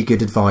some really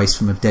good advice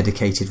from a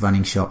dedicated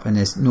running shop, and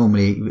there's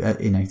normally,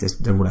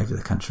 they're all over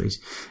the countries.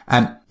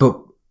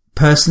 But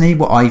personally,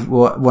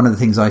 one of the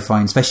things I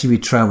find, especially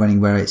with trail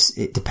running, where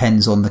it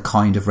depends on the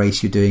kind of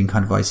race you're doing,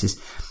 kind of races.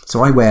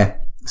 So I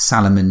wear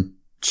Salomon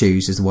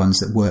shoes as the ones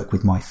that work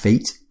with my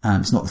feet.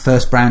 It's not the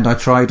first brand I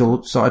tried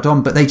or started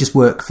on, but they just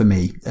work for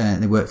me.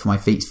 They work for my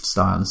feet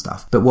style and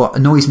stuff. But what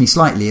annoys me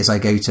slightly is I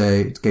go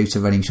to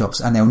running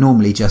shops and they'll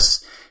normally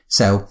just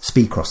sell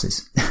speed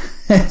crosses.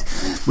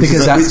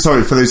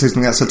 Sorry, for those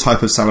listening, that's a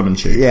type of Salomon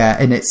shoe. Yeah,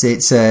 and it's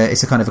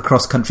a kind of a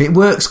cross country. It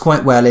works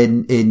quite well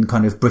in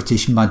kind of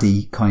British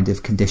muddy kind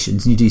of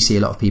conditions, and you do see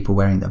a lot of people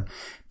wearing them.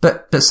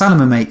 But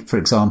Salomon make, for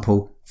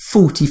example,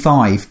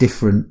 45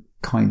 different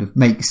kind of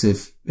makes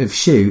of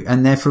shoe,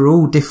 and they're for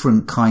all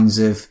different kinds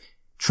of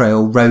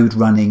trail, road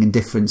running and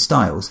different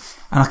styles.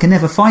 And I can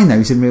never find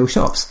those in real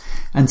shops.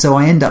 And so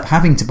I end up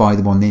having to buy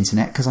them on the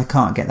internet because I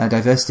can't get that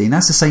diversity. And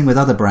that's the same with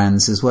other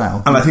brands as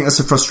well. And I think that's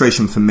a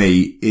frustration for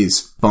me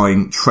is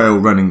buying trail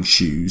running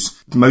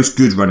shoes. Most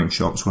good running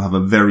shops will have a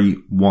very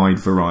wide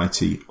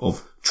variety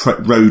of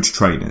road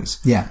trainers.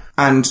 Yeah.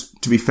 And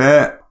to be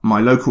fair,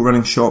 my local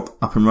running shop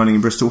up and running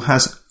in Bristol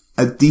has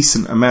a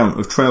decent amount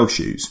of trail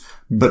shoes,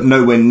 but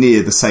nowhere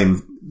near the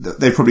same.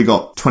 They've probably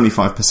got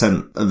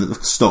 25% of the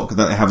stock that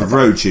they have of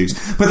road shoes.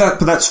 But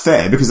that's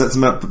fair, because that's the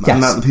amount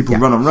that people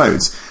run on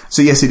roads.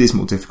 So yes, it is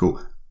more difficult.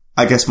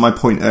 I guess my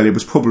point earlier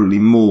was probably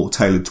more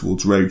tailored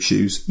towards road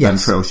shoes than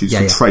trail shoes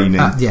for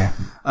training,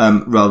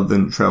 rather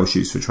than trail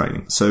shoes for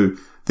training. So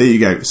there you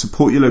go.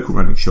 Support your local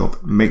running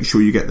shop. Make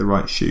sure you get the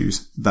right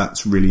shoes.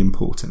 That's really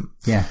important.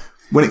 Yeah.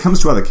 When it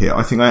comes to other kit,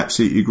 I think I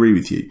absolutely agree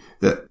with you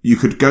that you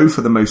could go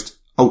for the most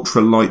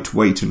ultra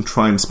lightweight and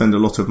try and spend a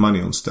lot of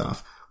money on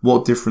stuff.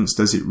 What difference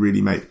does it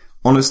really make?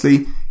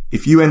 Honestly,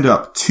 if you end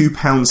up 2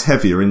 pounds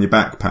heavier in your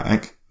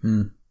backpack,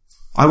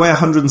 I weigh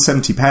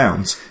 170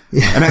 pounds.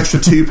 Yeah. An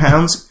extra 2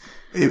 pounds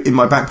in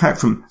my backpack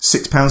from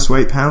 6 pounds to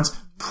 8 pounds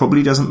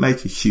probably doesn't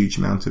make a huge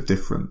amount of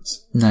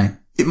difference. No.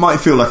 It might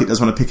feel like it does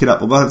want to pick it up,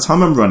 but by the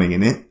time I'm running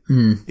in it,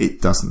 it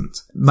doesn't.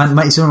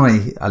 It's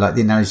only, I like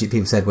the analogy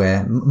people said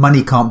where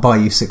money can't buy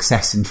you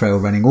success in trail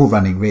running or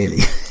running, really.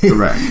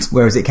 Correct.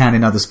 Whereas it can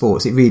in other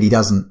sports. It really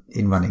doesn't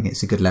in running.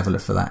 It's a good leveler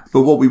for that.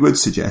 But what we would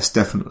suggest,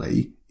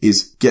 definitely,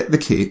 is get the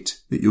kit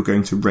that you're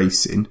going to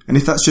race in. And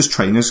if that's just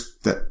trainers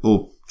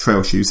or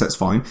trail shoes, that's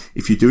fine.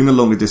 If you're doing a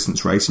longer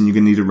distance race and you're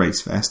going to need a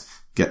race vest,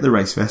 get the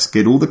race vest,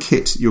 get all the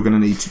kit you're going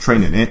to need to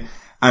train in it.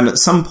 And at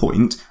some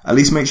point, at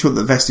least make sure that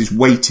the vest is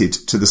weighted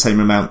to the same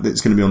amount that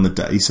it's going to be on the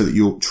day, so that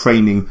you're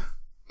training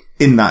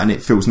in that and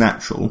it feels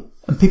natural.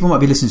 And people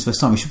might be listening to this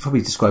time. We should probably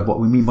describe what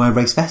we mean by a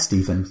race vest,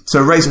 even. So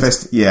a race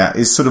vest,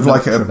 is sort of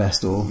like a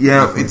vest, or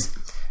it's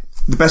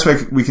the best way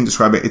we can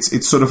describe it.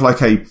 It's sort of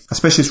like a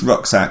specialist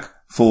rucksack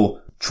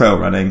for trail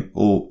running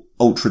or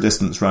ultra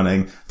distance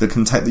running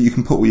that you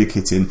can put all your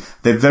kit in.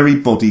 They're very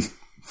body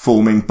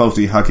forming,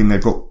 body hugging. They've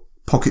got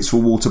pockets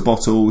for water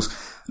bottles.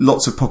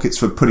 Lots of pockets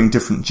for putting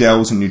different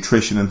gels and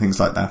nutrition and things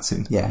like that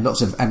in. Yeah,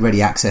 lots of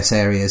ready access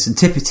areas. And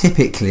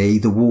typically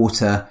the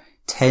water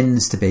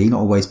tends to be,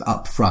 not always, but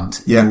up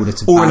front. Yeah, in order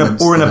to or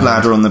in a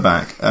bladder on the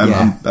back.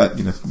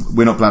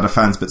 We're not bladder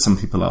fans, but some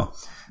people are.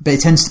 But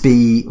it tends to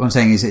be, what I'm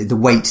saying is that the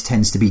weight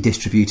tends to be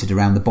distributed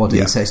around the body.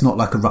 Yeah. So it's not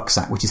like a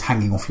rucksack, which is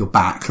hanging off your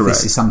back. Correct.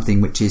 This is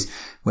something which is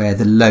where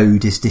the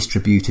load is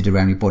distributed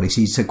around your body.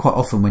 So quite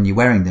often when you're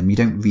wearing them, you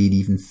don't really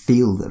even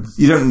feel them.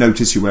 You don't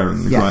notice you're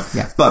wearing them, right?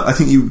 Yeah. But I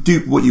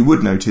think what you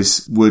would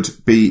notice would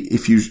be,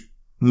 if you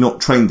not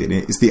trained in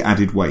it, is the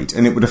added weight.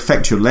 And it would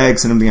affect your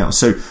legs and everything else.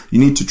 So you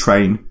need to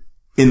train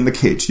in the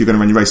kit you're going to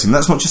run your racing. And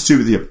that's not just to do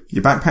with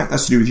your backpack,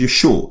 that's to do with your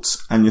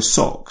shorts and your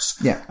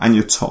socks and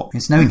your top.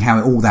 It's knowing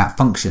how all that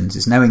functions.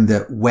 It's knowing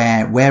that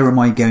where am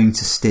I going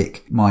to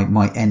stick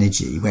my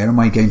energy? Where am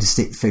I going to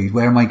stick food?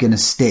 Where am I going to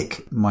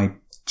stick my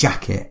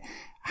jacket?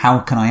 How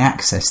can I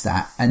access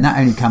that? And that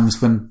only comes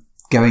from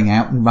going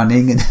out and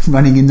running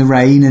in the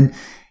rain and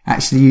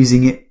actually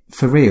using it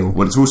for real.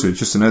 Well, it's also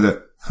just to know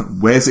that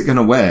where's it going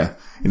to wear?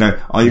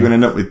 Are you going to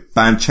end up with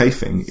bad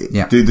chafing?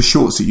 Yeah. Do the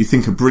shorts that you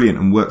think are brilliant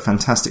and work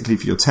fantastically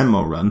for your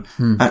 10-mile run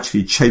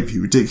actually chafe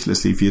you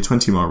ridiculously for your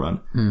 20-mile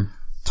run?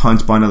 Time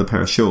to buy another pair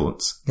of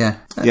shorts. Yeah.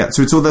 Yeah,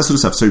 so it's all that sort of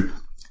stuff. So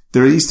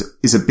there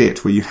is a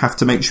bit where you have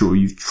to make sure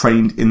you've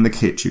trained in the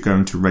kit you're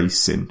going to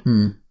race in.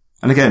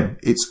 And again,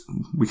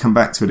 we come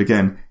back to it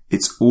again.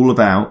 It's all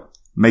about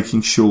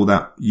making sure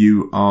that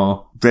you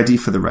are ready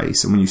for the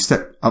race. And when you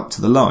step up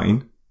to the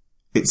line,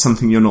 it's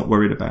something you're not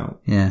worried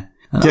about. Yeah.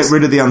 Get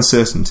rid of the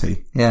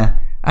uncertainty. Yeah.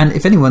 And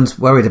if anyone's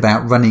worried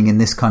about running in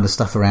this kind of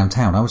stuff around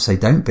town, I would say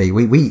don't be.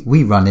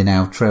 We run in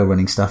our trail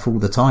running stuff all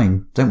the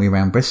time, don't we,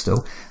 around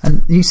Bristol?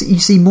 And you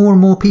see more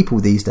and more people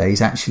these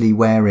days actually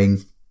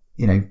wearing,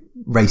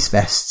 race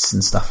vests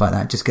and stuff like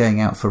that, just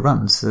going out for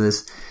runs. So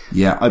there's...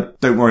 Yeah,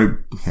 don't worry.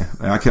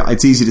 Yeah,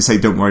 it's easy to say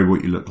don't worry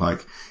what you look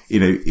like.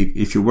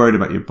 If you're worried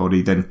about your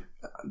body, then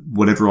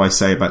whatever I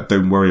say about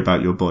don't worry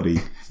about your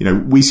body.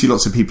 We see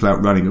lots of people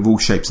out running of all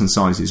shapes and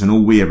sizes, and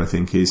all we ever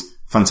think is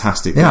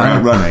fantastic. They're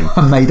out running.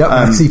 I'm made up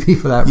when I see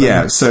people out running.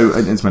 Yeah, so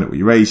it doesn't matter what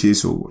your age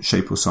is or what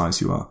shape or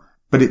size you are.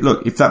 But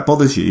look, if that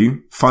bothers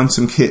you, find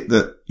some kit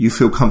that you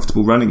feel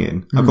comfortable running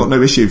in. I've got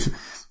no issues.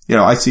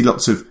 I see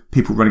lots of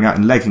people running out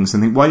in leggings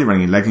and think, why are you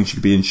running in leggings? You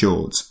could be in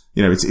shorts.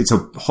 It's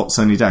a hot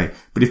sunny day.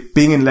 But if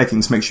being in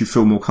leggings makes you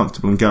feel more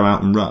comfortable and go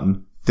out and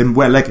run, then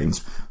wear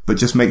leggings. But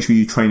just make sure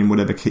you train in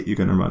whatever kit you're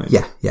going to run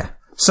in. Yeah.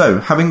 So,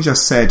 having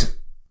just said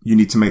you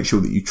need to make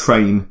sure that you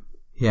train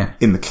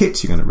in the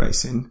kit you're going to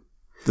race in,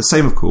 the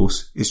same, of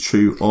course, is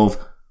true of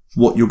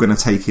what you're going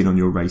to take in on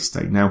your race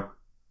day. Now,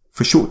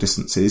 for short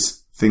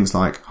distances, things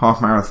like half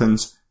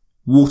marathons,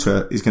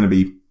 water is going to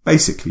be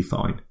basically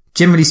fine.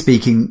 Generally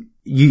speaking,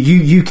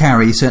 you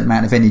carry a certain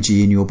amount of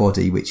energy in your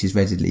body which is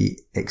readily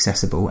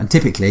accessible, and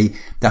typically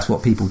that's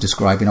what people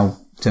describe in old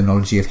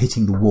terminology of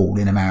hitting the wall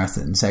in a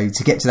marathon. So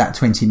to get to that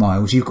 20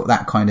 miles, you've got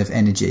that kind of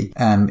energy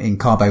in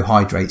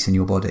carbohydrates in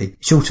your body.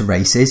 Shorter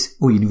races,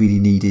 all you really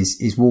need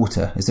is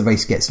water. As the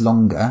race gets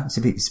longer,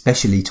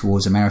 especially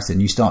towards a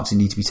marathon, you start to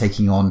need to be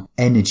taking on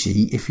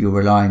energy if you're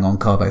relying on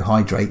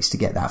carbohydrates to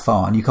get that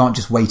far. And you can't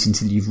just wait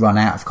until you've run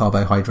out of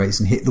carbohydrates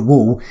and hit the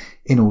wall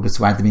in order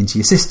to add them into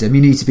your system.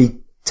 You need to be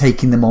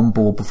taking them on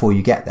board before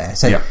you get there.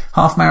 So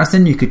half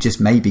marathon, you could just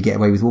maybe get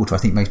away with water. I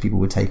think most people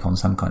would take on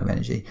some kind of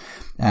energy.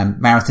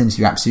 Marathons,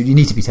 you absolutely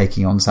need to be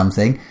taking on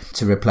something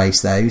to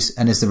replace those.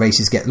 And as the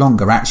races get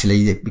longer,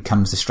 actually, it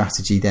becomes the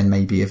strategy then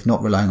maybe of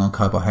not relying on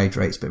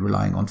carbohydrates, but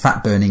relying on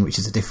fat burning, which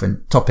is a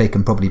different topic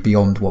and probably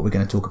beyond what we're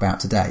going to talk about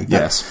today.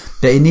 But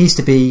it needs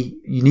to be,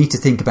 you need to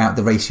think about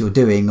the race you're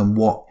doing and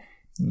what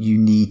you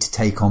need to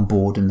take on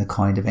board and the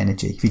kind of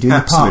energy. If you're doing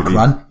a park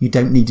run, you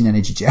don't need an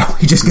energy gel.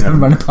 You're just going to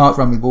run a park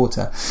run with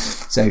water.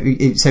 So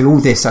all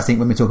this, I think,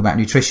 when we talk about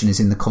nutrition, is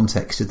in the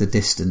context of the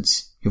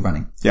distance you're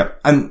running. Yeah.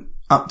 And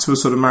up to a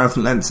sort of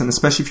marathon length, and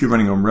especially if you're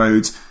running on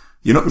roads,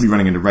 you're not going to be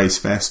running in a race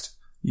vest.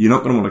 You're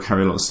not going to want to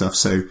carry a lot of stuff.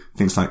 So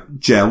things like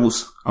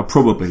gels are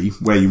probably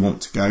where you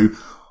want to go.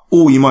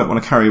 Or you might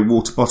want to carry a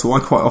water bottle. I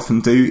quite often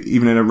do,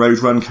 even in a road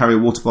run, carry a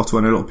water bottle.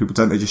 I know a lot of people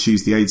don't. They just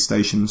use the aid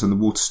stations and the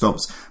water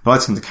stops. But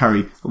I tend to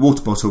carry a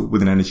water bottle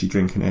with an energy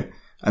drink in it.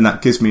 And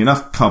that gives me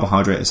enough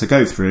carbohydrate as I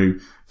go through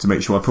to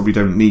make sure I probably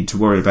don't need to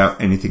worry about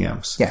anything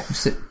else. Yeah.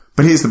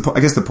 But here's I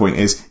guess the point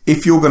is,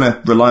 if you're going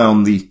to rely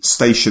on the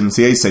stations,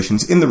 the aid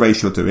stations in the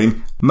race you're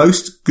doing,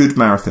 most good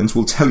marathons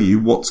will tell you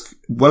what's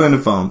well in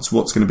advance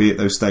what's going to be at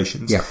those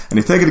stations. Yeah. And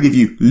if they're going to give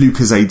you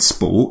Lucozade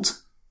Sport,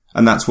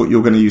 and that's what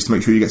you're going to use to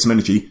make sure you get some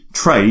energy,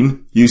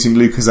 train using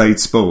Lucozade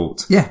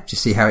Sport. Yeah,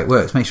 just see how it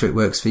works. Make sure it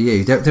works for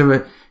you. There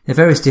are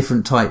various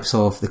different types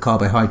of the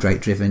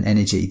carbohydrate-driven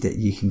energy that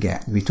you can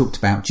get. We talked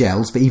about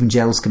gels, but even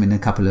gels come in a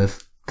couple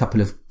of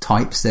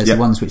types. There's the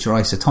ones which are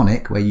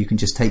isotonic, where you can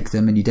just take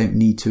them and you don't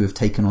need to have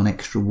taken on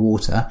extra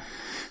water.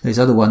 There's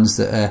other ones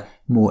that are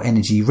more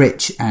energy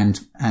rich and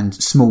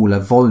smaller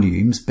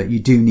volumes, but you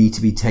do need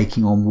to be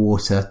taking on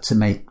water to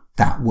make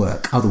that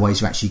work.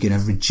 Otherwise, you're actually going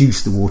to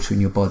reduce the water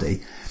in your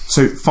body.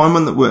 So find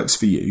one that works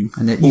for you.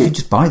 And you can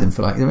just buy them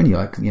for they're only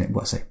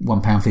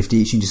 £1.50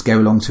 each. You can just go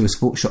along to a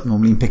sports shop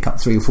normally and pick up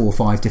 3 or 4 or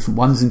 5 different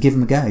ones and give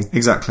them a go.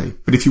 Exactly.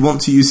 But if you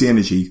want to use the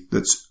energy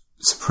that's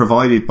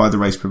provided by the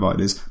race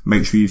providers,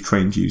 make sure you've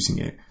trained using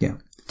it. Yeah.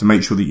 To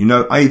make sure that you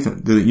know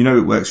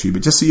it works for you,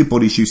 but just so your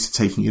body's used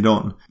to taking it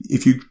on.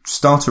 If you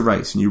start a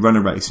race and you run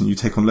a race and you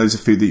take on loads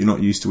of food that you're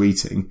not used to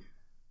eating,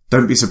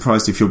 don't be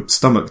surprised if your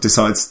stomach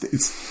decides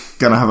it's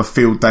going to have a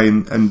field day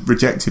and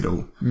reject it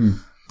all.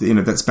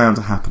 That's bound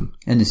to happen.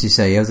 And as you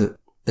say,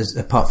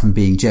 apart from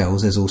being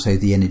gels, there's also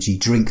the energy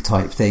drink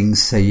type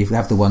things. So you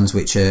have the ones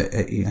which are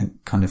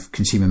kind of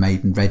consumer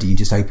made and ready. You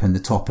just open the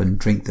top and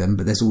drink them.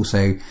 But there's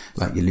also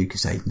like your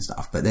Lucozade and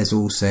stuff. But there's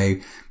also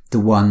the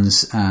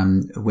ones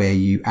where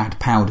you add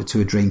powder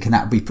to a drink, and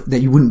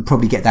that you wouldn't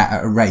probably get that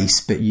at a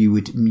race, but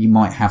you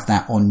might have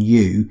that on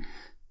you.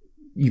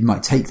 You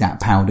might take that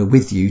powder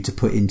with you to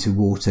put into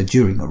water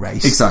during a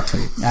race.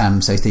 Exactly.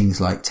 So things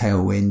like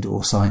Tailwind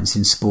or Science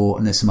in Sport,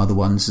 and there's some other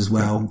ones as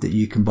well that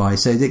you can buy.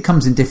 So it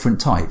comes in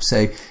different types.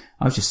 So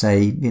I would just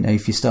say,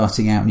 if you're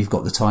starting out and you've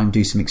got the time,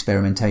 do some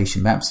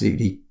experimentation, but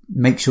absolutely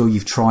make sure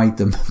you've tried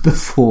them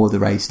before the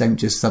race. Don't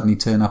just suddenly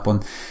turn up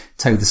on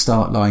toe the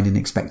start line and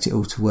expect it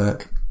all to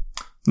work.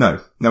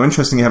 No. Now,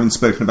 interestingly, having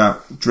spoken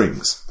about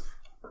drinks,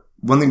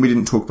 one thing we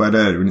didn't talk about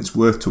earlier, and it's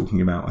worth talking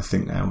about, I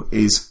think now,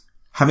 is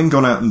having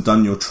gone out and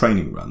done your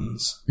training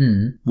runs,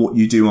 what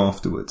you do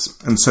afterwards.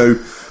 And so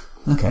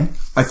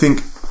I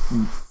think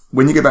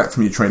when you get back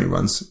from your training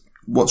runs,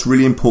 what's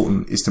really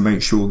important is to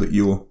make sure that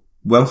you're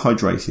well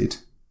hydrated,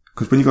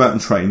 because when you go out and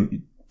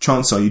train,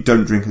 chances are you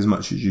don't drink as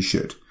much as you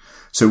should.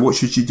 So what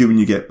should you do when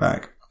you get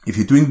back? If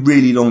you're doing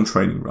really long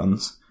training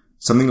runs,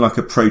 something like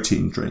a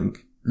protein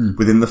drink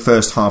within the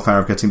first half hour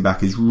of getting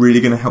back is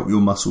really going to help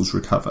your muscles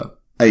recover.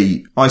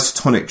 A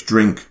isotonic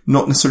drink,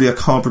 not necessarily a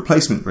carb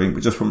replacement drink,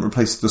 but just one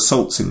replaces the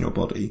salts in your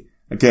body.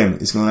 Again,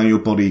 it's going to allow your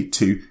body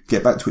to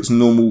get back to its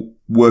normal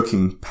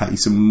working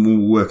pace and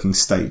normal working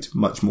state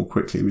much more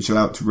quickly, which will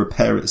allow it to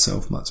repair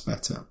itself much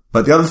better.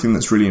 But the other thing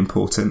that's really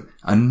important,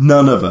 and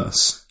none of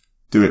us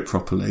do it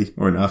properly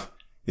or enough,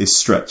 is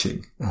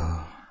stretching.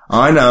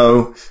 I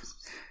know,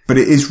 but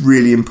it is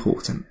really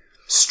important.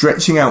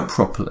 Stretching out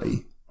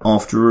properly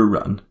after a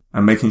run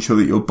and making sure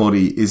that your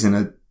body is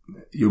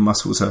your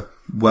muscles are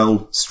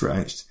well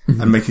stretched,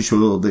 and making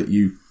sure that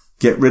you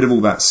get rid of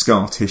all that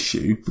scar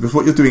tissue, because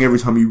what you're doing every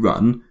time you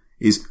run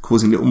is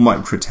causing little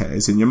micro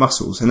tears in your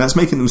muscles, and that's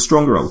making them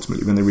stronger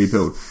ultimately when they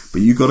rebuild.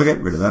 But you've got to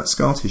get rid of that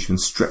scar tissue, and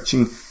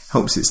stretching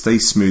helps it stay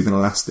smooth and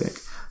elastic.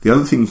 The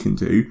other thing you can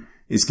do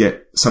is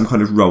get some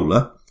kind of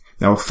roller.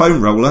 Now, a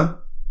foam roller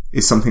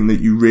is something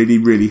that you really,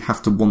 really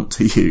have to want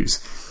to use,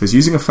 because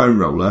using a foam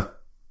roller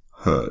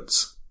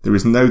hurts. There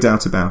is no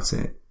doubt about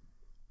it.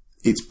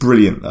 It's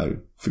brilliant though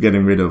for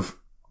getting rid of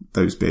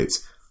those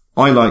bits.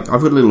 I've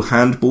got a little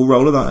handball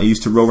roller that I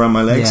used to roll around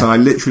my legs, and I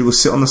literally will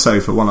sit on the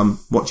sofa while I'm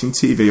watching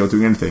TV or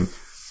doing anything,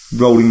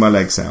 rolling my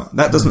legs out.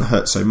 That doesn't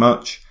hurt so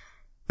much,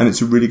 and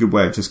it's a really good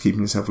way of just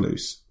keeping yourself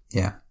loose.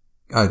 Yeah,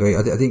 I agree.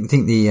 I think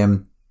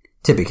the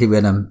typically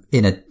when I'm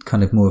in a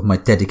kind of more of my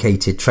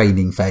dedicated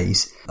training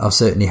phase, I'll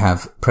certainly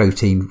have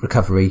protein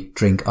recovery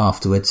drink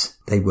afterwards.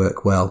 They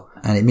work well,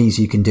 and it means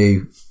you can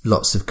do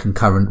lots of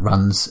concurrent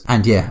runs.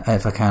 And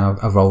if I can,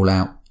 I'll roll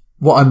out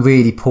what I'm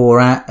really poor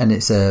at, and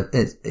it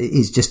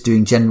is just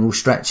doing general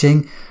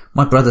stretching.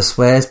 My brother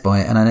swears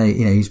by it, and I know,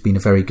 he's been a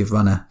very good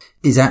runner,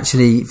 is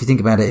actually, if you think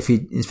about it,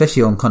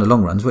 especially on kind of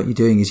long runs, what you're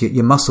doing is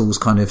your muscles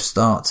kind of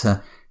start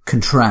to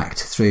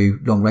contract through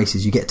long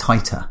races. You get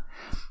tighter.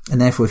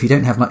 And therefore, if you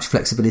don't have much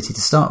flexibility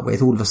to start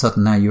with, all of a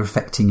sudden now you're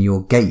affecting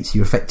your gait,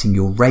 you're affecting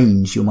your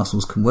range your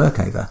muscles can work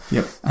over.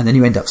 Yep. And then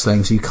you end up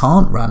slowing, so you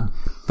can't run.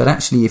 But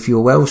actually, if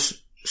you're well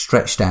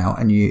stretched out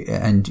and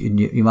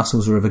your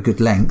muscles are of a good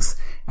length,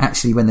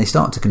 actually when they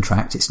start to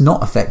contract, it's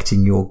not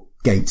affecting your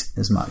gait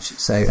as much.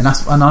 So,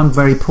 and I'm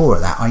very poor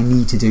at that. I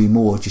need to do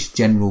more just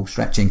general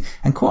stretching.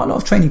 And quite a lot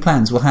of training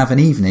plans will have an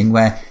evening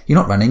where you're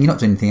not running, you're not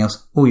doing anything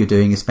else. All you're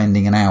doing is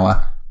spending an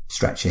hour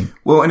stretching.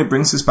 Well, and it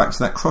brings us back to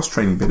that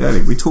cross-training bit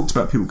earlier. We talked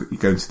about people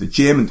going to the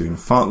gym and doing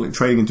fartlek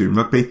training and doing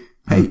rugby.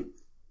 Hey,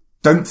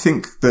 don't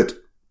think that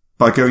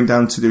by going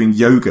down to doing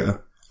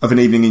yoga of an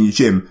evening in your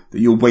gym that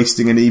you're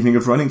wasting an evening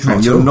of running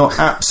training. You're not,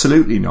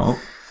 absolutely not.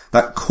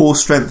 That core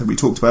strength that we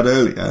talked about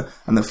earlier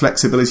and the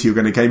flexibility you're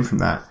going to gain from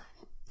that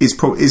is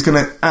going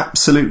to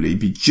absolutely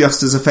be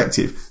just as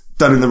effective,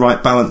 done in the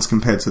right balance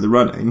compared to the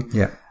running,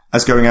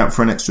 as going out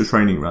for an extra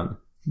training run.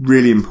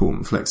 Really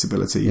important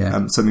flexibility,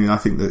 something I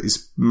think that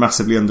is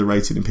massively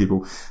underrated in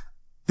people.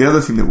 The other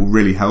thing that will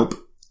really help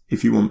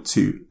if you want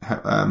to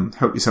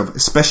help yourself,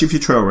 especially if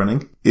you're trail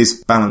running,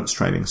 is balance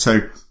training.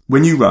 So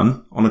when you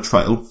run on a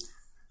trail,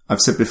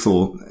 I've said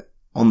before,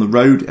 on the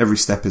road, every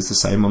step is the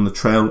same. On the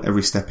trail,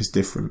 every step is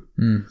different.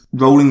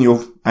 Rolling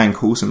your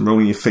ankles and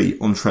rolling your feet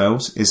on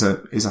trails is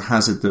a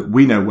hazard that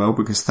we know well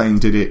because Thane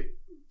did it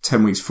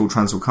 10 weeks before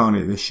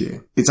Transvolcania this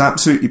year. It's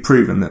absolutely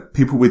proven that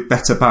people with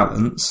better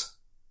balance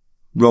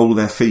roll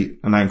their feet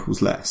and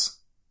ankles less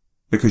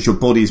because your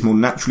body is more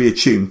naturally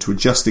attuned to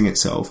adjusting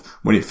itself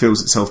when it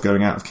feels itself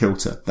going out of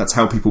kilter. That's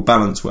how people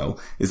balance well,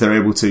 is they're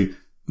able to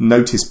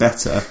notice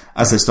better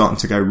as they're starting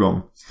to go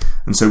wrong.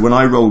 And so when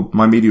I rolled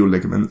my medial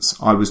ligaments,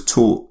 I was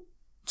taught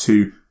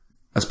to,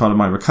 as part of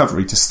my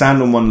recovery, to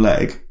stand on one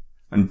leg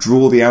and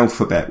draw the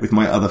alphabet with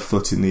my other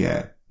foot in the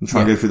air and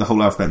try and go through the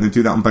whole alphabet and then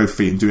do that on both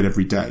feet and do it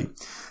every day.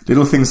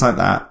 Little things like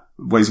that,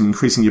 ways of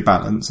increasing your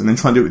balance, and then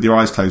try and do it with your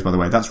eyes closed, by the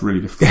way. That's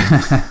really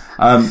difficult.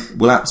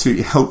 Will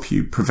absolutely help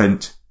you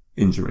prevent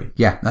injury.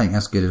 Yeah, I think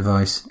that's good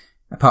advice.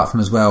 Apart from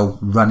as well,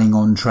 running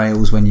on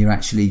trails when you're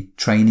actually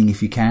training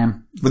if you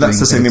can. But that's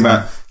the same thing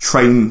about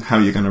train how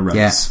you're going to race.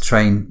 Yeah,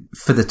 train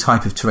for the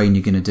type of terrain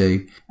you're going to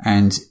do.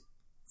 And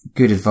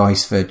good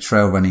advice for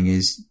trail running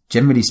is,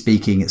 generally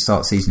speaking, at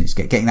start season, it's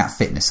getting that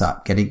fitness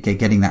up,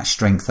 getting that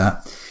strength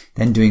up,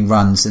 then doing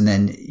runs, and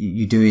then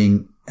you're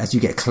doing, as you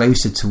get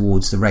closer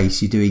towards the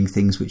race, you're doing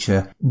things which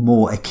are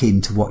more akin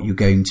to what you're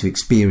going to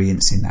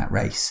experience in that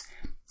race.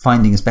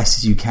 Finding as best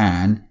as you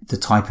can the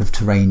type of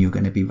terrain you're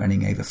going to be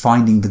running over,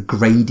 finding the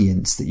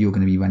gradients that you're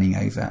going to be running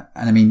over.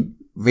 And I mean,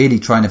 really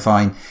trying to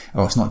find,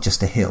 it's not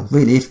just a hill.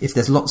 Really, if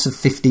there's lots of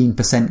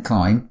 15%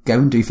 climb, go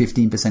and do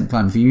 15%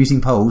 climb. If you're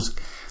using poles,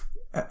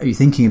 are you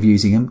thinking of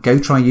using them? Go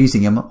try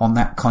using them on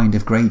that kind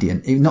of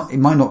gradient. It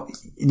might not,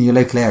 in your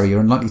local area, you're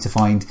unlikely to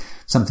find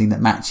something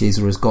that matches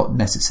or has got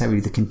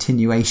necessarily the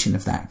continuation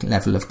of that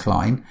level of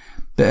climb.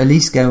 But at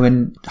least go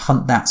and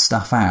hunt that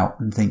stuff out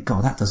and think,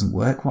 God, that doesn't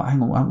work.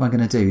 Hang on, what am I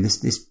going to do?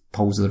 This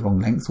poles are the wrong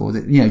length, or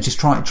just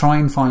try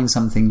and find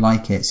something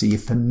like it so you're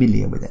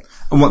familiar with it.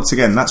 And once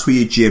again, that's where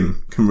your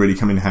gym can really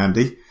come in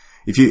handy.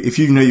 If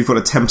you know you've got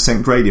a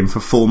 10% gradient for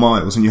 4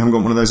 miles and you haven't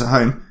got one of those at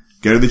home,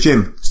 go to the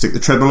gym, stick the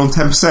treadmill on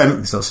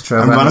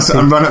 10%,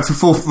 and run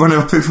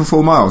up it for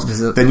 4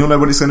 miles. Then you'll know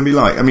what it's going to be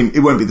like. I mean,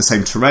 it won't be the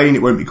same terrain,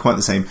 it won't be quite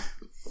the same,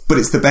 but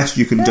it's the best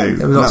you can do.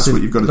 That's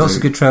what you've got to do. Lots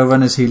of good trail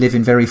runners who live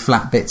in very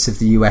flat bits of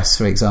the US,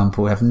 for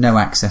example, have no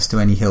access to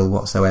any hill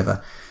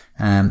whatsoever.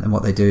 And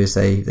what they do is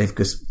they've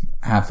just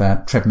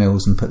have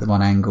treadmills and put them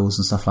on angles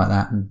and stuff like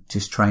that and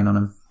just train on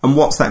them. And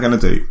what's that going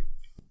to do?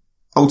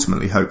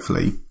 Ultimately,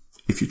 hopefully,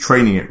 if you're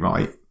training it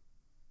right,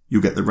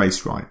 you'll get the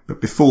race right.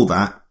 But before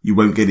that, you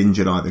won't get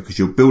injured either because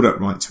you'll build up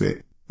right to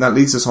it. That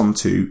leads us on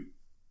to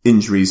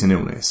injuries and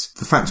illness.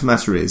 The fact of the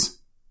matter is,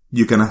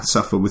 you're going to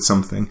suffer with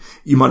something.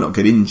 You might not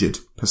get injured,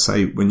 per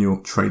se, when you're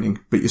training,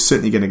 but you're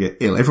certainly going to get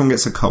ill. Everyone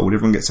gets a cold,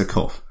 everyone gets a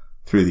cough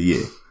through the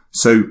year.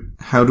 So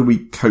how do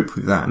we cope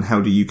with that, and how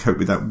do you cope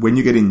with that when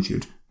you get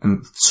injured,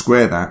 and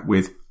square that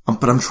with,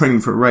 but I'm training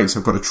for a race,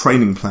 I've got a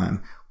training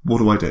plan, what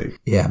do I do?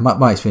 Yeah,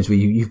 my experience with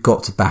you've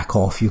got to back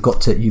off.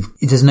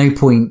 There's no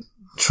point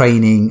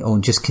training or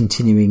just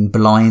continuing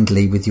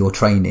blindly with your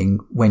training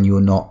when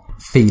you're not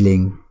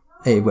feeling,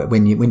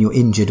 when you're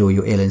injured or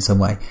you're ill in some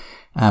way.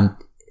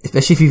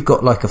 Especially if you've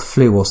got like a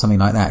flu or something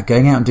like that,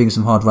 going out and doing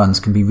some hard runs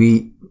can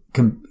be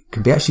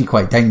actually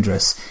quite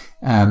dangerous.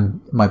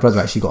 My brother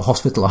actually got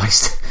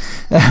hospitalized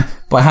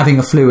by having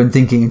a flu and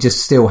thinking and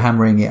just still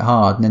hammering it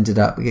hard and ended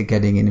up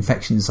getting an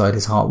infection inside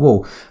his heart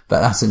wall.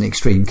 But that's an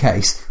extreme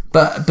case.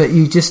 But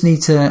you just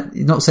need to,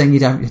 not saying you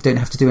don't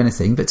have to do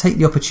anything, but take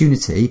the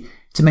opportunity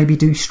to maybe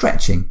do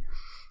stretching,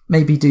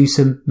 maybe do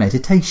some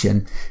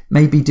meditation,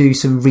 maybe do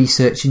some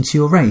research into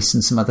your race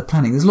and some other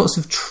planning. There's lots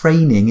of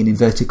training in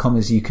inverted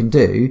commas you can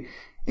do,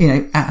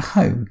 at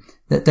home.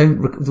 that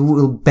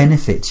will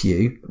benefit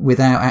you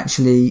without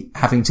actually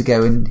having to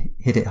go and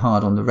hit it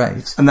hard on the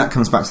roads. And that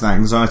comes back to that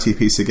anxiety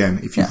piece again.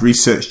 If you've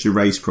researched your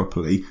race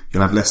properly,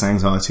 you'll have less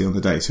anxiety on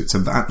the day. So it's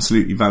an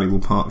absolutely valuable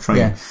part of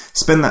training. Yeah.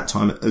 Spend that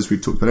time, as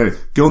we've talked about earlier,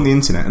 go on the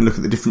internet and look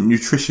at the different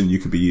nutrition you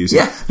could be using.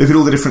 Yeah. Look at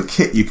all the different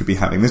kit you could be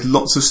having. There's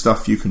lots of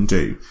stuff you can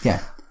do.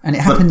 Yeah. And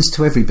it happens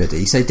to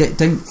everybody. So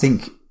don't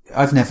think,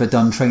 I've never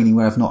done training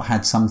where I've not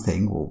had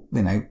something, or,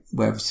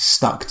 where I've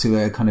stuck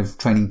to a kind of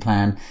training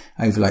plan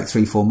over like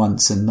 3-4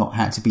 months and not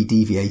had to be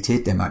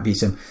deviated. There might be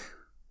some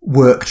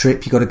work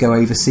trip you got to go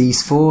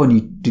overseas for, and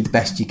you do the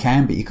best you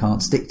can, but you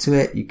can't stick to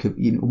it.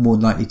 You're more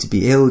likely to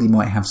be ill. You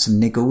might have some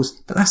niggles,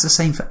 but that's the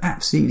same for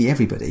absolutely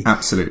everybody.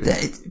 Absolutely.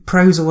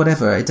 Pros or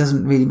whatever, it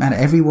doesn't really matter.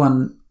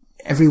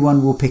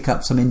 Everyone will pick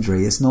up some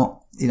injury. It's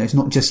not, it's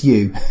not just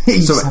you.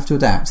 You just have to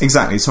adapt.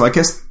 Exactly. So I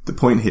guess the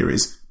point here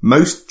is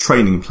most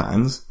training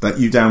plans that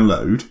you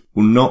download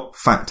will not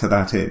factor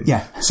that in.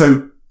 Yeah.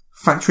 So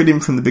factor it in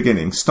from the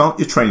beginning. Start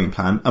your training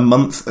plan a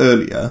month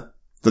earlier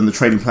than the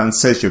training plan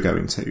says you're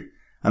going to.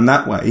 And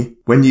that way,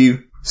 when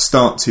you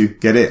start to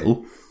get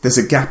ill, there's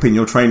a gap in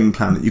your training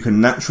plan that you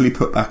can naturally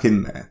put back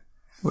in there.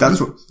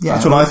 That's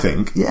what I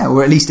think. Yeah,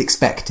 or at least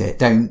expect it.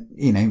 Don't,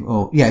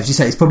 as you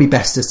say, it's probably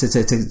best just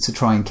to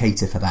try and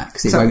cater for that,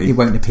 because it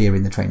won't appear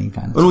in the training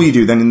plan. Well, all you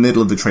do then in the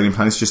middle of the training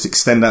plan is just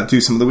extend out,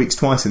 do some of the weeks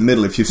twice in the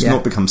middle. If you've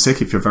not become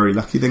sick, if you're very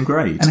lucky, then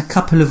great. And a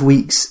couple of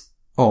weeks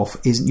off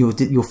is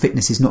your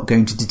fitness is not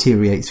going to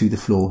deteriorate through the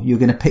floor. You're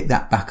going to pick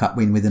that back up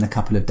within a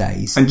couple of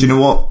days. And do you know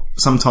what?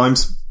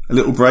 Sometimes a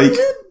little break,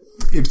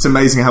 it's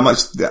amazing how much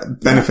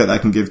benefit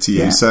that can give to you.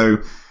 Yeah. So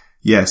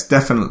yes,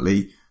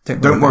 definitely.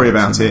 Don't worry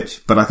about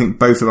it, but I think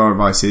both of our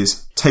advice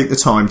is take the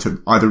time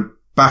to either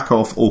back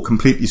off or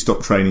completely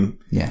stop training.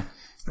 Yeah.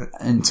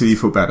 Until you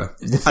feel better.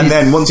 And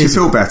then once you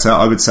feel better,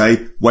 I would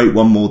say wait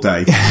one more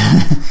day.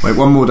 Wait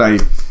one more day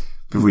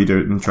before you do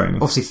it in training.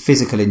 Obviously,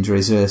 physical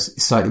injuries are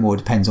slightly more,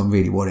 depends on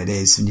really what it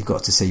is, and you've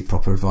got to see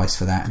proper advice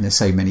for that. And there's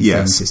so many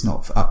things. It's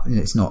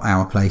not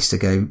our place to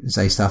go and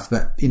say stuff,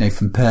 but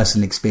from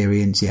personal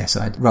experience, yes,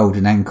 I rolled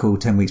an ankle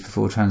 10 weeks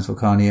before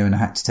Transvolcania and I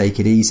had to take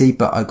it easy,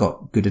 but I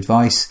got good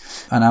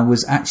advice, and I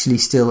was actually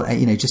still,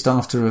 just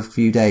after a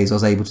few days, I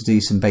was able to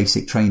do some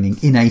basic training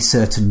in a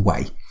certain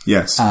way.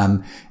 Yes.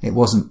 It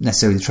wasn't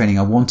necessarily the training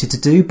I wanted to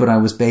do, but I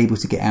was able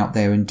to get out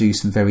there and do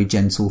some very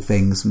gentle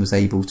things, and was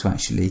able to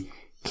actually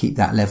keep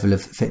that level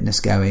of fitness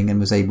going, and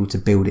was able to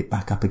build it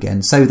back up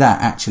again. So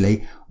that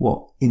actually,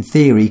 what in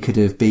theory could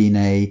have been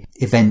a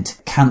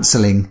event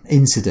cancelling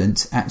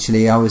incident,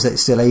 actually I was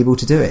still able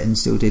to do it and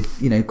still did,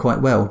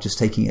 quite well, just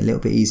taking it a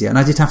little bit easier. And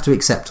I did have to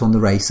accept on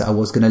the race that I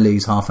was going to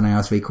lose half an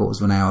hour,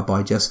 3/4 of an hour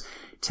by just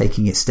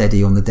taking it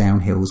steady on the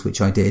downhills, which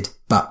I did.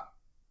 But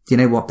you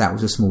know what? That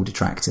was a small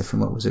detractor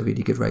from what was a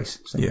really good race.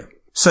 So. Yeah.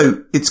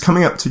 So it's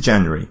coming up to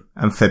January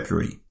and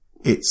February.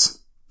 It's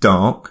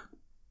dark,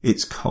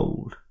 it's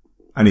cold,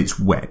 and it's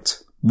wet.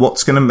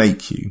 What's going to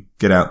make you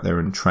get out there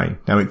and train?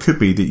 Now, it could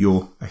be that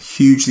you're a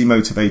hugely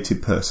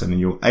motivated person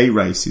and your A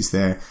race is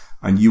there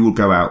and you will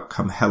go out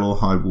come hell or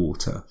high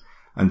water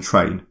and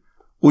train.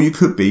 Or you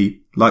could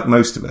be, like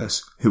most of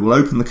us, who will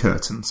open the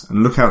curtains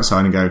and look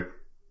outside and go,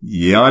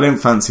 yeah, I don't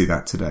fancy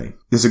that today.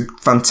 There's a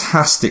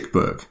fantastic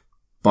book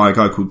by a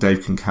guy called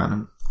Dave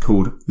Concannon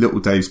called Little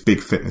Dave's Big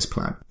Fitness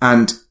Plan.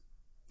 And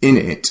in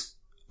it,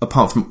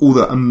 apart from all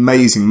the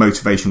amazing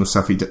motivational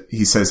stuff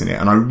he says in it,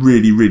 and I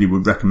really, really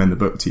would recommend the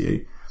book to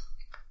you,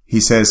 he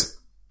says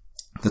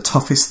the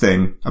toughest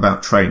thing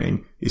about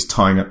training is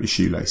tying up your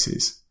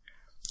shoelaces.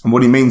 And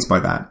what he means by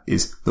that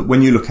is that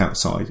when you look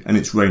outside and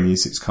it's rainy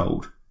as it's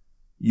cold,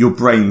 your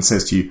brain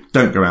says to you,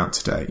 don't go out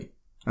today.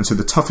 And so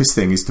the toughest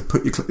thing is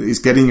is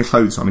getting your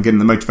clothes on and getting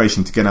the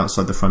motivation to get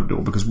outside the front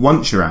door, because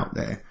once you're out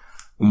there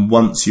and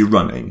once you're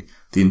running,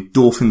 the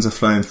endorphins are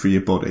flowing through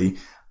your body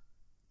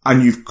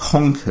and you've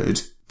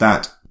conquered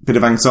that bit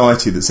of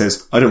anxiety that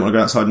says, I don't want to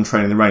go outside and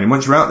train in the rain. And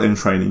once you're out there and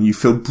training, you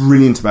feel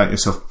brilliant about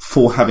yourself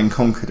for having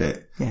conquered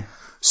it. Yeah.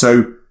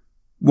 So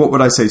what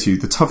would I say to you?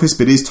 The toughest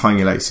bit is tying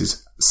your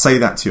laces. Say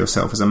that to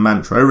yourself as a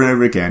mantra over and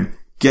over again.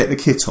 Get the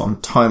kit on,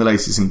 tie the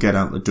laces and get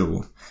out the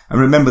door. And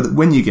remember that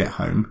when you get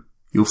home,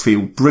 you'll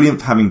feel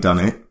brilliant for having done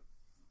it.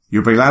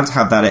 You'll be allowed to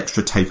have that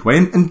extra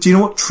takeaway. And do you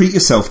know what? Treat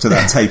yourself to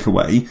that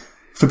takeaway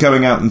for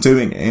going out and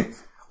doing it,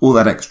 or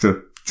that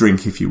extra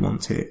drink if you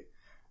want it.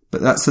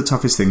 But that's the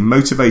toughest thing.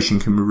 Motivation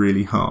can be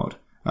really hard.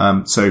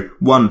 So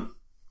one,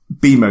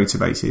 be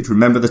motivated.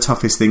 Remember the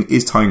toughest thing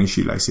is tying your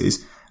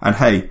shoelaces. And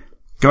hey,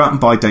 go out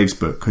and buy Dave's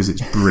book because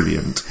it's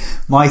brilliant.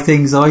 My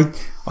things I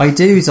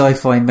do is I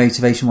find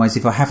motivation wise,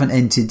 if I haven't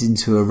entered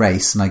into a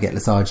race and I get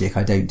lethargic,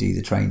 I don't do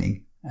the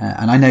training.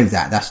 And I know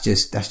that's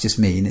just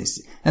me. And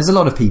there's a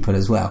lot of people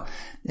as well.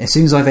 As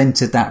soon as I've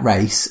entered that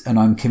race and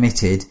I'm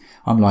committed,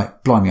 I'm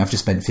like, blimey, I've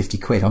just spent 50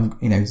 quid.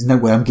 There's no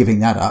way I'm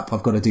giving that up.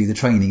 I've got to do the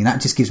training. And that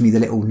just gives me the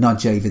little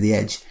nudge over the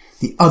edge.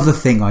 The other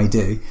thing I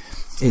do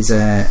is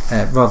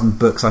rather than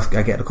books,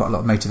 I get quite a lot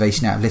of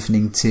motivation out of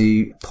listening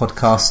to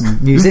podcasts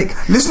and music.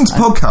 Listen to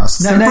podcasts.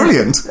 They're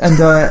brilliant. And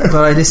but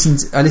I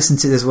listened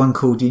to, there's one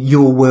called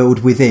Your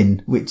World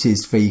Within, which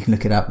is free. You can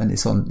look it up, and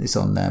it's on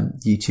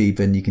YouTube,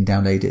 and you can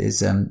download it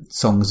as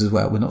songs as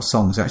well. Well, not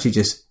songs, actually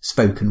just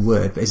spoken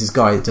word. But it's this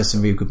guy that does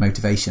some really good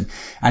motivation,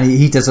 and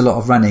he does a lot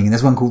of running. And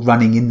there's one called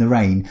Running in the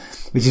Rain,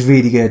 which is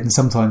really good. And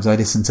sometimes I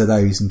listen to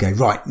those and go,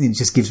 right, it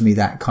just gives me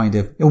that kind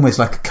of almost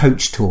like a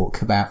coach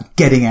talk about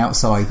getting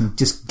outside and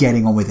just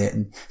getting on with it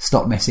and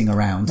stop messing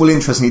around. Well,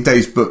 interestingly,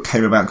 Dave's book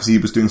came about because he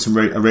was doing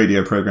a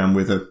radio program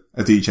with a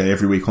DJ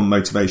every week on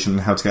motivation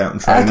and how to get out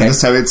and train. Okay. And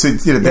so it's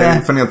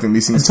funny thing,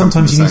 these things. And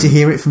sometimes you need to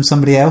hear it from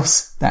somebody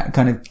else, that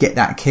kind of get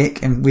that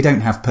kick. And we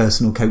don't have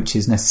personal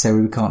coaches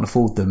necessarily; we can't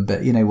afford them.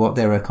 But you know what?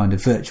 There are kind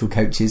of virtual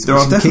coaches. There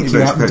are definitely kick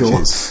you out virtual the door.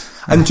 coaches.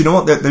 And do you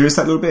know what? There is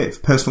that little bit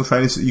of personal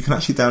trainers that you can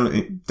actually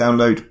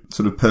download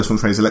sort of personal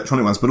trainers,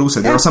 electronic ones, but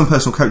also there are some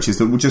personal coaches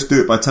that will just do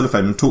it by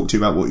telephone and talk to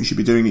you about what you should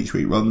be doing each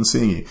week rather than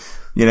seeing you.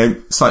 You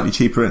know, slightly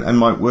cheaper and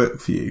might work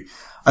for you.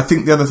 I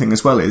think the other thing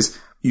as well is,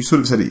 you sort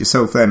of said it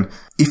yourself then,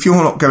 if you're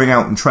not going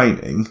out and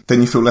training,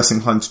 then you feel less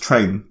inclined to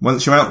train.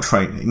 Once you're out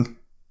training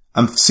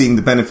and seeing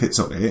the benefits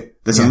of it,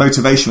 there's a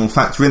motivational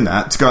factor in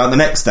that to go out the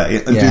next day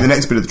and do the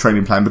next bit of the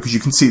training plan because you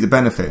can see the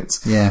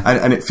benefits. Yeah.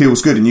 And it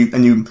feels good, and you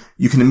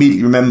can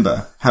immediately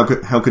remember how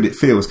good it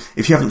feels.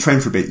 If you haven't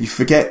trained for a bit, you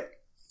forget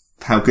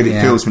how good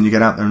it feels when you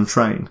get out there and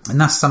train. And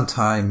that's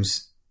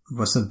sometimes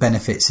what's the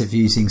benefits of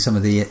using some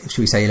of the, should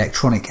we say,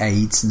 electronic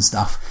aids and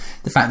stuff.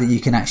 The fact that you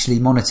can actually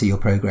monitor your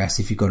progress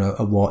if you've got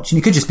a watch, and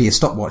it could just be a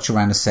stopwatch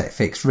around a set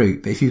fixed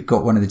route. But if you've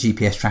got one of the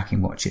GPS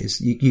tracking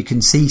watches, you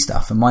can see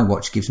stuff. And my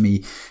watch gives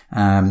me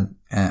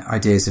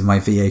ideas of my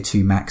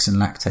VO2 max and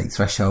lactate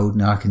threshold,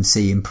 and I can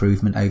see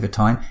improvement over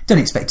time. Don't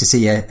expect to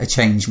see a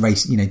change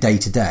day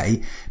to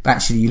day, but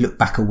actually you look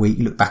back a week,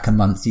 you look back a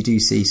month, you do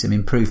see some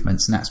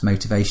improvements, and that's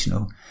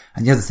motivational.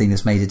 And the other thing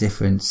that's made a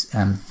difference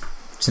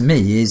to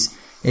me is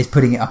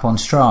putting it up on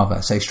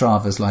Strava. So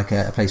Strava's like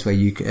a place where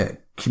you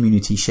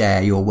community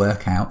share your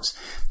workouts.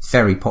 It's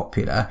very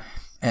popular.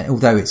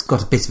 Although it's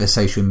got a bit of a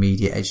social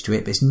media edge to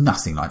it, but it's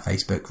nothing like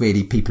Facebook.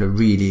 Really, people are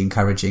really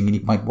encouraging,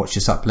 and my watch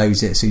just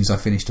uploads it as soon as I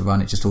finish to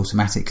run. It just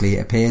automatically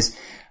appears.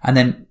 And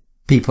then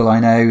people I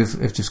know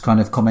have just kind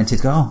of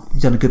commented, "Oh,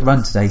 you've done a good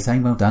run today,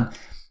 Thane. Well done."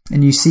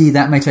 And you see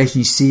that motivation,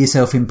 you see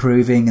yourself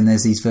improving, and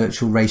there's these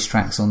virtual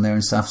racetracks on there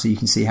and stuff, so you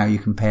can see how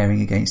you're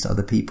comparing against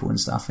other people and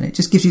stuff. And it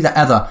just gives you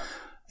that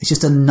it's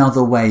just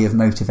another way of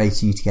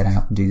motivating you to get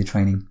out and do the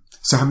training.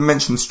 So having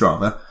mentioned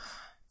Strava,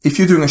 if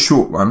you're doing a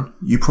short run,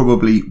 you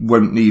probably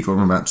won't need what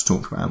I'm about to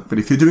talk about. But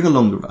if you're doing a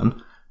longer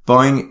run,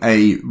 buying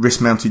a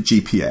wrist-mounted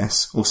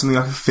GPS or something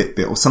like a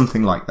Fitbit or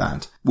something like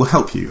that will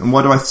help you. And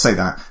why do I say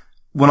that?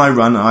 When I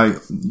run, I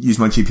use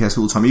my GPS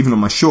all the time, even on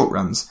my short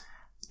runs.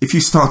 If you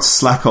start to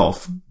slack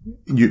off,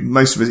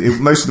 most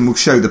of them will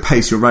show the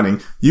pace you're running.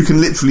 You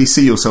can literally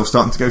see yourself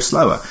starting to go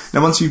slower.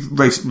 Now, once you've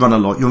run a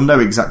lot, you'll know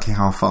exactly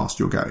how fast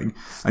you're going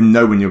and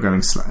know when you're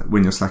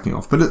when you're slacking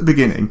off. But at the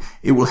beginning,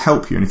 it will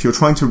help you. And if you're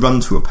trying to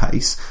run to a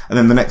pace, and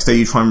then the next day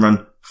you try and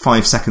run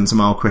 5 seconds a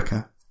mile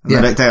quicker, and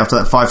the next day after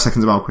that 5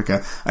 seconds a mile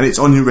quicker, and it's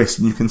on your wrist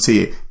and you can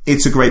see it,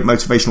 it's a great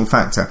motivational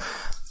factor.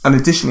 And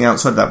additionally,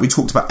 outside of that, we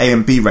talked about A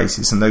and B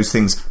races and those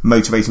things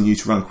motivating you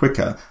to run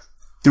quicker.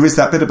 There is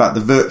that bit about the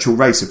virtual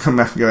race of coming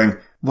back and going,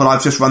 well,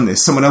 I've just run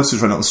this. Someone else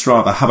has run it on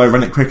Strava. Have I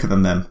run it quicker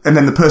than them? And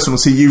then the person will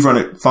see you've run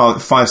it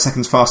 5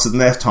 seconds faster than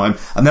their time,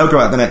 and they'll go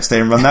out the next day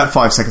and run that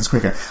 5 seconds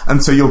quicker.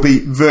 And so you'll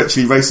be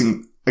virtually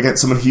racing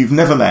against someone who you've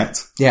never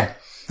met. Yeah.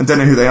 And don't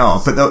know who they are,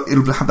 but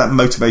it'll have that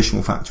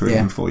motivational factor in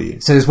them for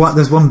you. So there's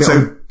one bit.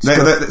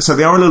 So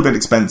they are a little bit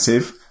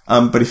expensive.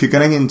 But if you're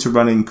going into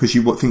running because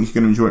you think you're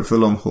going to enjoy it for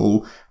the long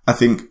haul, I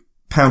think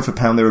pound for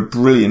pound, they're a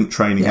brilliant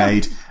training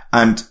aid.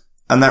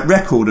 And that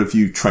record of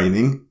you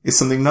training is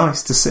something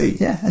nice to see.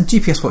 Yeah, and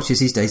GPS watches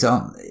these days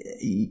aren't,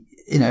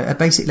 at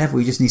basic level,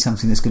 you just need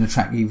something that's going to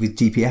track you with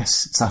GPS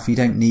stuff. You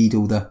don't need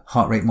all the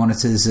heart rate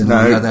monitors and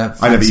all the other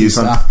fancy I never use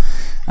stuff.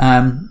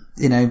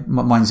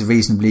 Mine's a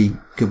reasonably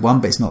good one,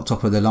 but it's not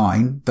top of the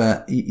line.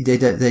 But you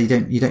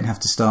don't have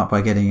to start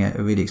by getting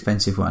a really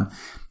expensive one.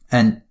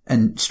 And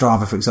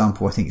Strava, for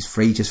example, I think it's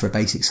free just for a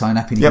basic sign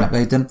up and you can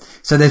upload them.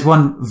 So there's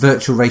one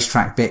virtual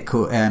racetrack bit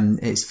called,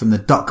 it's from the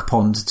Duck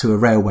Pond to a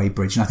railway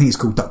bridge. And I think it's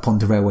called Duck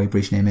Pond to Railway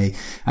Bridge near me.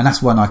 And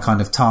that's one I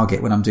kind of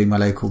target when I'm doing my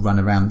local run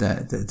around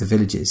the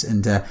villages.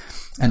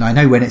 And I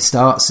know when it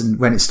starts and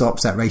when it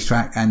stops, that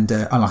racetrack. And,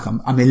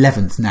 I'm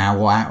 11th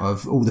now out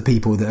of all the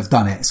people that have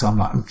done it. So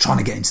I'm trying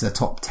to get into the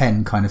top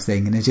 10 kind of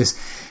thing. And it's just,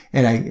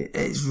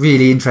 it's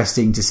really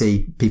interesting to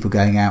see people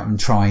going out and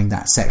trying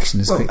that section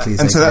as quickly as they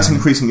can. And so that's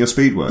increasing your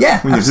speed work. Yeah,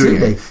 when absolutely.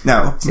 You're doing it.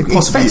 Now, it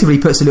effectively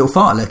puts a little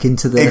fartlek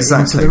into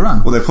the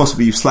run. Well, then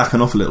possibly you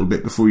slacken off a little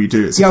bit before you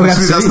do it. So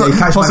absolutely.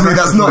 Possibly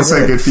that's not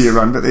so good for your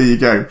run, but there you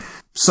go.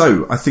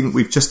 So I think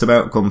we've just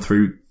about gone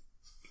through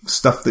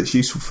stuff that's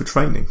useful for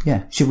training.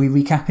 Yeah. Should we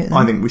recap it then?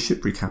 I think we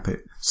should recap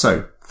it.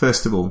 So,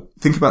 first of all,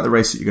 think about the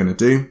race that you're going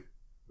to do.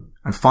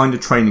 and find a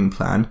training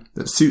plan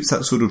that suits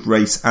that sort of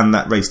race and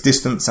that race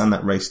distance and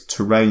that race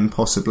terrain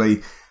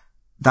possibly,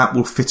 that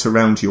will fit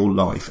around your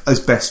life as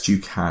best you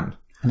can.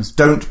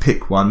 Don't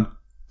pick one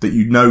that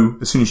you know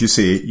as soon as you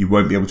see it you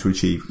won't be able to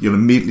achieve. You'll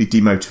immediately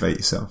demotivate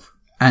yourself.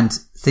 And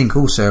think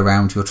also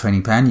around your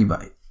training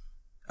plan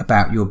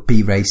about your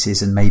B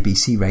races and maybe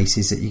C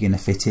races that you're going to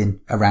fit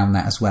in around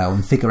that as well,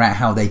 and figure out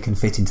how they can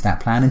fit into that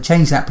plan and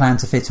change that plan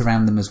to fit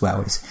around them as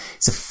well.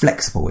 It's a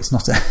flexible, it's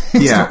not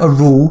a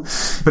rule.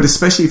 But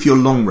especially if your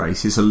long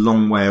race is a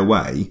long way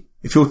away,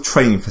 if you're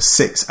training for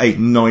 6, 8,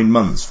 9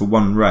 months for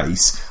one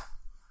race,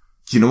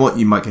 do you know what?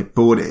 You might get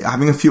bored.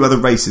 Having a few other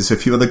races, a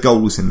few other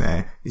goals in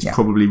there is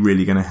probably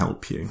really going to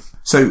help you.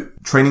 So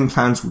training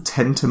plans will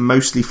tend to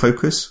mostly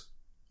focus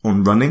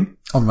on running.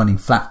 On running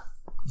flat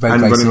road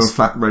and races. Running on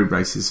flat road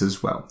races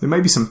as well. There may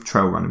be some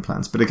trail running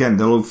plans, but again,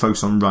 they'll all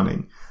focus on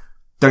running.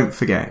 Don't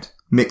forget,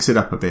 mix it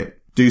up a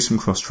bit. Do some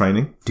cross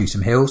training. Do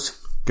some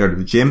hills. Go to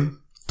the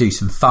gym. Do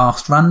some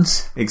fast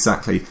runs.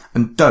 Exactly.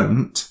 And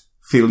don't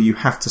feel you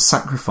have to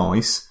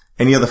sacrifice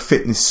any other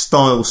fitness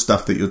style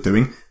stuff that you're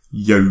doing,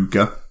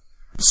 yoga,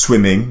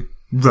 swimming,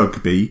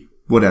 rugby,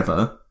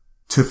 whatever,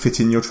 to fit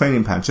in your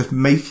training plan. Just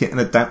make it and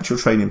adapt your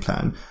training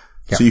plan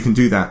so you can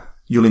do that.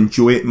 You'll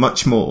enjoy it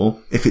much more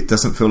if it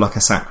doesn't feel like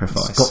a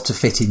sacrifice. It's got to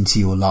fit into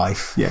your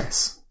life.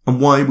 Yes. And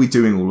why are we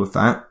doing all of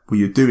that? Well,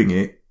 you're doing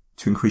it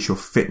to increase your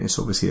fitness,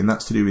 obviously, and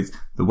that's to do with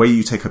the way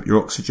you take up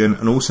your oxygen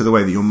and also the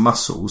way that your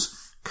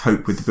muscles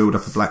cope with the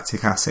build-up of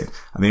lactic acid.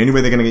 And the only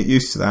way they're going to get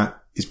used to that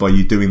is by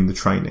you doing the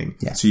training.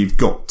 Yeah. So you've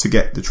got to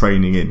get the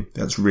training in.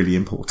 That's really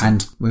important.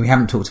 And we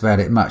haven't talked about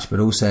it much,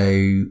 but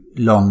also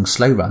long,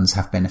 slow runs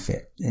have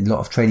benefit. In a lot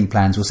of training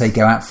plans, we'll say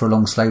go out for a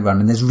long, slow run.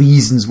 And there's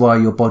reasons why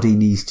your body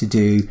needs to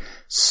do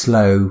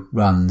slow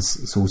runs.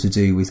 It's all to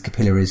do with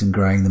capillaries and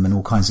growing them and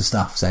all kinds of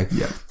stuff. So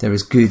there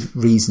is good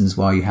reasons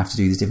why you have to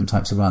do these different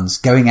types of runs.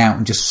 Going out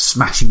and just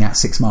smashing that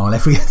 6 mile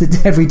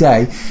every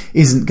day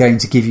isn't going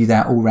to give you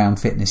that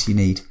all-round fitness you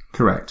need.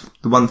 Correct.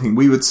 The one thing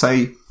we would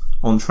say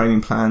on training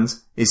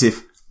plans is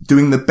if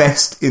doing the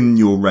best in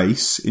your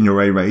race, in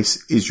your A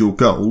race, is your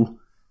goal,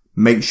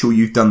 make sure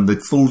you've done the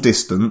full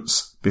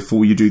distance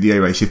before you do the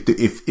A race.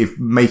 If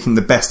making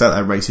the best out of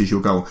that race is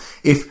your goal.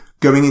 If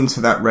going into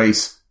that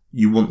race,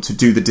 you want to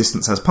do the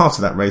distance as part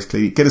of that race,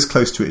 clearly get as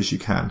close to it as you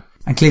can.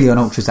 And clearly on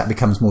ultras that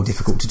becomes more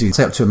difficult to do.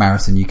 So up to a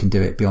marathon you can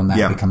do it. Beyond that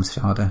it becomes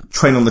harder.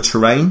 Train on the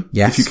terrain,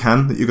 if you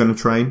can, that you're going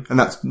to train. And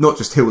that's not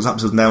just hills,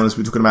 ups and downs,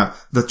 we're talking about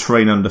the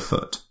terrain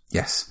underfoot.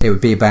 Yes. It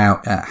would be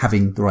about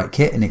having the right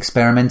kit and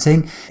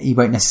experimenting. You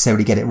won't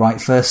necessarily get it right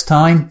first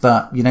time,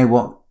 but you know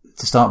what?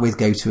 To start with,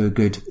 go to a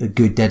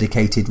good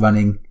dedicated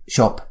running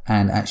shop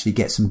and actually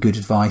get some good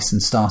advice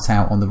and start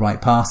out on the right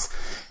path.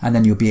 And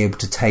then you'll be able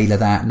to tailor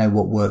that, know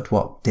what worked,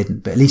 what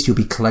didn't, but at least you'll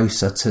be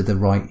closer to the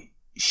right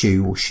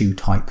shoe or shoe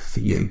type for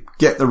you.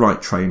 Get the right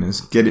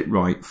trainers, get it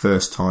right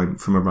first time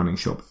from a running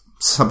shop.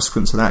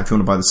 Subsequent to that, if you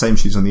want to buy the same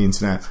shoes on the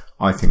internet,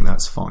 I think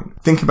that's fine.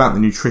 Think about the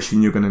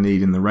nutrition you're going to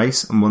need in the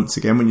race. And once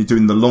again, when you're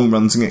doing the long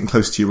runs and getting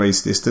close to your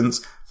race distance,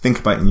 think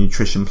about your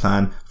nutrition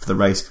plan for the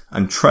race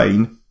and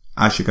train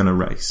as you're going to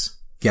race.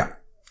 Yeah.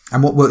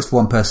 And what works for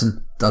one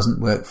person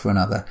doesn't work for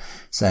another.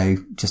 So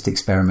just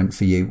experiment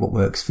for you, what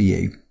works for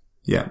you.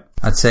 Yeah.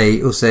 I'd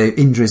say also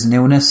injuries and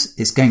illness,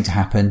 it's going to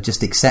happen.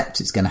 Just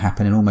accept it's going to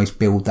happen and almost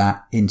build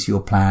that into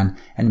your plan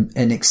and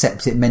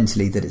accept it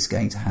mentally that it's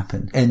going to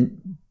happen. And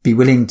be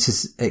willing to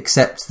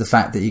accept the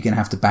fact that you're going to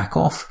have to back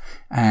off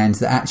and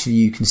that actually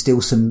you can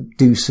still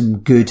do some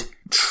good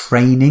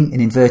training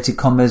in inverted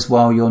commas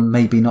while you're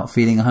maybe not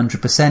feeling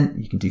 100%.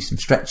 You can do some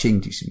stretching,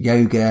 do some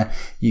yoga,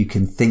 you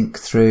can think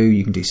through,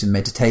 you can do some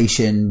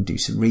meditation, do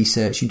some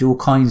research, you do all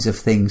kinds of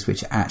things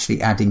which are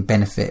actually adding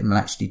benefit and will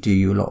actually do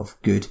you a lot of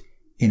good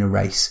in a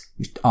race,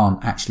 which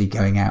aren't actually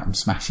going out and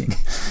smashing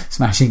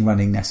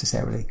running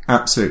necessarily.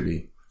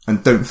 Absolutely.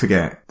 And don't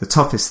forget, the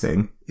toughest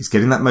thing is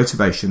getting that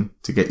motivation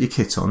to get your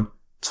kit on,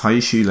 tie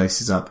your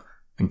shoelaces up,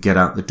 and get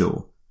out the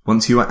door.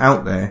 Once you are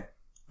out there,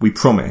 we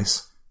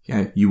promise,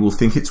 you will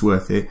think it's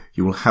worth it,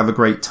 you will have a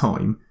great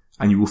time,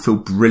 and you will feel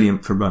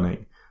brilliant for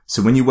running.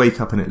 So when you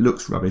wake up and it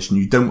looks rubbish and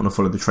you don't want to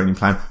follow the training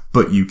plan,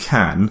 but you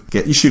can,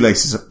 get your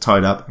shoelaces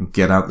tied up and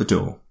get out the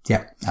door.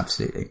 Yeah,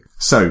 absolutely.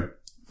 So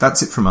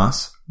that's it from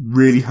us.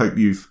 Really hope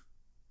you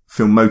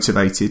feel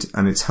motivated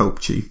and it's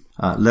helped you.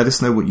 Let us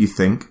know what you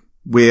think.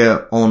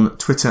 We're on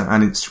Twitter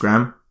and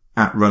Instagram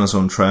at Runners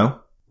on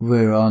Trail.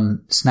 We're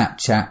on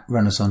Snapchat,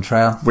 Runners on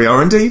Trail. We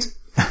are indeed.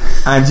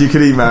 And you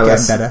can email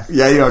us. Getting better.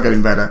 Yeah, you are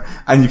getting better.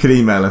 And you can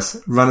email us,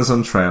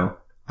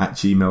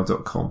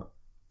 runnersontrail@gmail.com.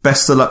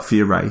 Best of luck for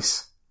your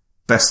race.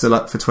 Best of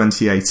luck for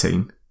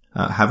 2018.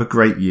 Have a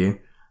great year.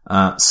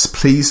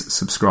 Please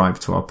subscribe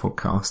to our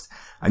podcast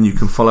and you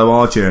can follow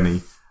our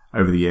journey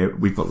over the year.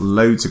 We've got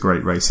loads of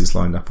great races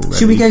lined up already.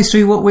 Should we go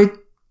through what we're...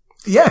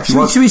 Yeah, if you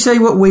want. Should we say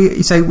what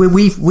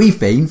we've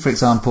been, for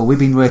example, we've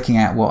been working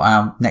out what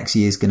our next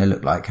year is going to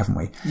look like, haven't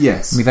we?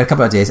 Yes. And we've had a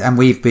couple of ideas and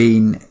we've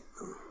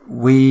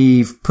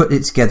put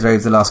it together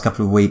over the last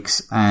couple of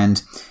weeks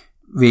and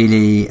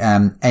really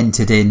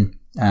entered in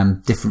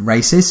different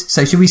races.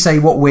 So should we say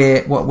what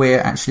we're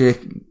actually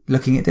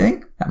looking at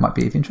doing? That might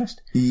be of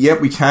interest. Yeah,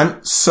 we can.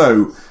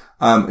 So,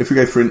 if we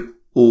go through an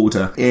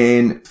order,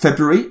 in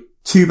February,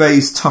 Two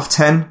Bays Tough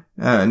 10,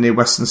 near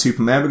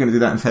Weston-super-Mare. We're going to do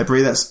that in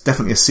February. That's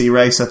definitely a C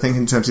race, I think,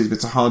 in terms of if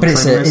it's a hard train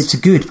race. It's a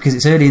good, because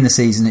it's early in the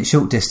season, it's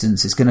short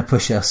distance, it's going to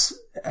push us,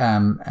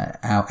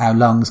 our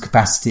lungs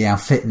capacity, our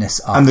fitness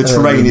up. And the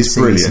terrain is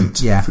brilliant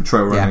for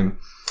trail running.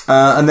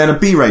 And then a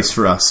B race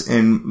for us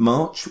in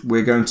March.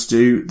 We're going to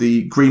do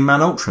the Green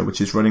Man Ultra, which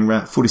is running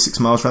around 46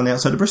 miles around the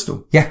outside of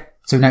Bristol. Yeah.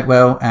 So we know it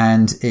well,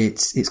 and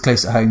it's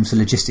close at home, so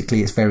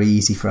logistically it's very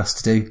easy for us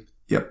to do.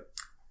 Yep.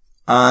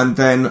 And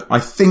then I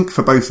think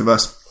for both of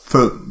us,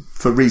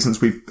 for reasons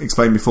we've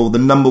explained before, the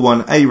number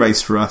one A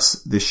race for us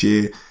this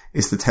year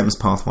is the Thames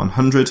Path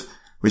 100,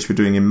 which we're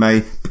doing in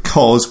May,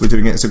 because we're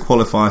doing it as a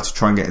qualifier to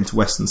try and get into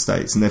Western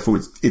States, and therefore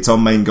it's our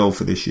main goal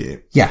for this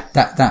year. Yeah,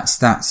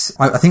 that's.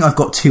 I think I've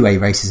got 2 A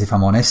races, if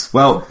I'm honest.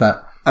 Well,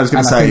 but I was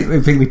going to say,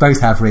 I think we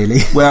both have, really.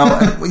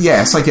 Well,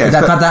 yes, I guess,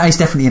 but that is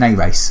definitely an A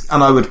race,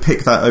 and I would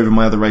pick that over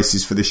my other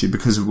races for this year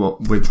because of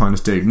what we're trying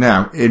to do.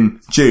 Now,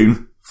 in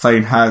June,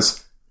 Thane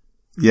has,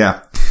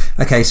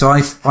 Okay, so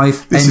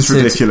This is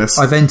ridiculous.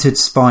 I've entered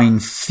Spine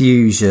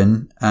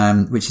Fusion,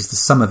 which is the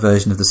summer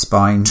version of the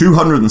Spine.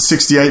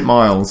 268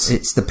 miles.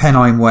 It's the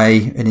Pennine Way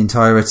in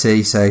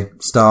entirety. So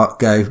start,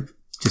 go,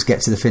 just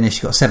get to the finish.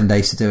 You've got 7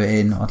 days to do it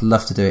in. I'd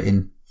love to do it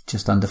in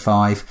just under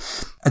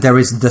 5. There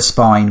is the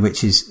Spine,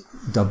 which is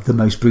the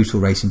most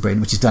brutal race in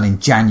Britain, which is done in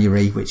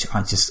January, which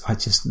I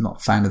just not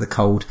a fan of the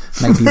cold.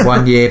 Maybe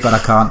 1 year, but I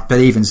can't. But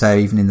even so,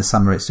 even in the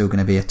summer, it's still going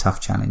to be a tough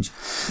challenge.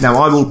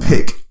 Now, I will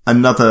pick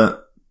another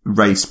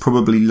race,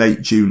 probably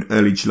late June,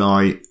 early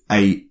July,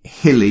 a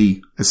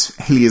hilly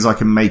as I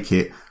can make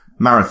it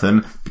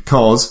marathon,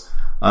 because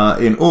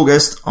in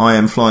August I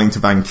am flying to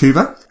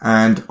Vancouver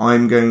and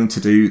I'm going to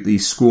do the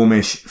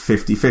Squamish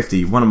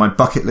 50-50, one of my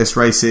bucket list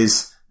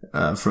races,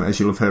 as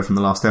you'll have heard from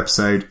the last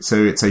episode.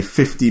 So it's a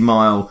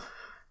 50-mile,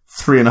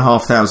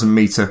 3,500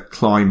 metre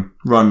climb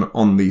run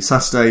on the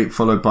Saturday,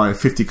 followed by a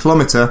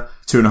 50-kilometre,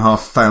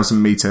 2,500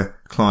 metre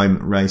climb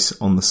race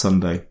on the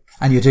Sunday.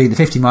 And you're doing the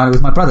 50 miler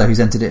with my brother,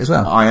 who's entered it as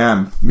well. I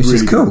am. Which really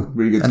is cool. Good,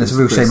 really good. And it's a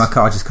real shame my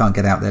car just can't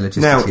get out there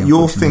logistically. Now,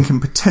 you're thinking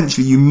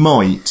potentially you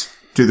might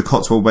do the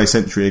Cotswold Way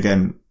Century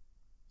again.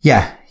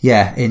 Yeah,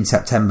 in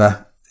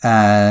September. So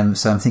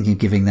I'm thinking of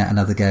giving that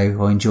another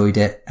go. I enjoyed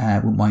it.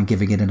 Wouldn't mind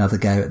giving it another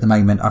go. At the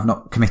moment, I've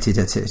not committed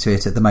to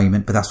it at the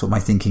moment, but that's what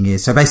my thinking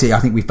is. So basically, I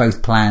think we've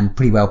both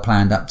pretty well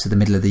planned up to the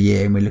middle of the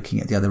year, and we're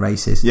looking at the other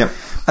races. Yep.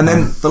 And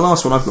then the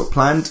last one I've got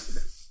planned,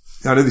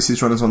 I know this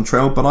is Runners on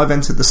Trail, but I've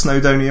entered the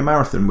Snowdonia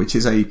Marathon, which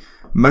is a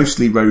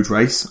mostly road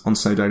race on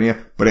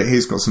Snowdonia, but it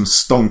has got some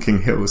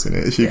stonking hills in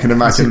it, as you can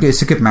imagine.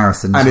 It's a good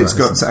marathon. And it's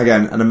got,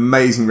 again, an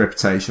amazing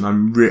reputation.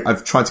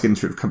 I've tried to get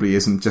into it for a couple of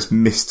years and just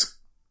missed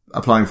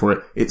applying for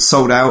it. It's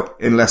sold out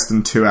in less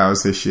than 2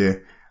 hours this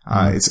year.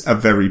 It's a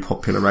very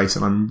popular race,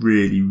 and I'm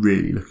really,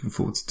 really looking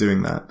forward to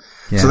doing that.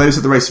 Yeah. So those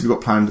are the races we've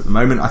got planned at the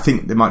moment. I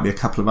think there might be a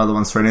couple of other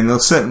ones thrown in.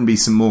 There'll certainly be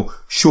some more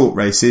short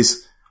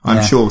races,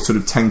 I'm sure, sort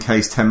of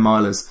 10Ks, 10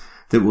 milers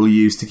that we'll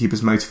use to keep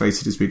us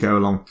motivated as we go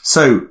along.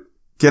 So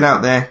get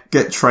out there,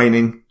 get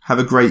training, have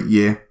a great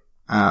year,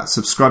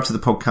 subscribe to the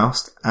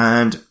podcast,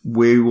 and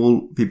we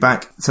will be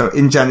back. So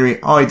in January,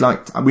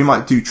 we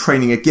might do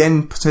training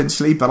again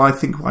potentially, but I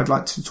think I'd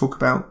like to talk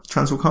about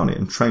Transvolcania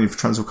and training for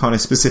Transvolcania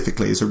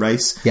specifically as a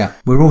race. Yeah.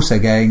 We're also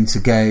going to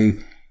go,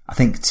 I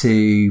think,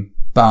 to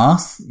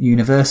Bath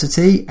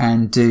University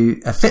and do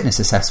a fitness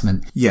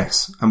assessment.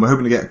 Yes. And we're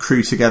hoping to get a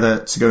crew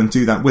together to go and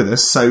do that with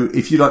us. So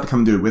if you'd like to come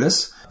and do it with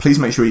us, please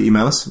make sure you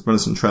email us,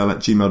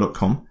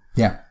 runnersontrail@gmail.com.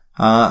 Yeah.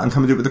 And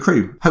come and do it with the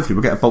crew. Hopefully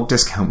we'll get a bulk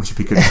discount, which would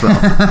be good as well.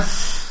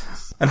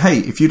 And hey,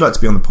 if you'd like to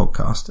be on the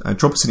podcast,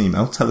 drop us an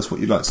email, tell us what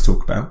you'd like to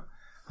talk about.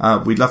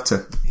 We'd love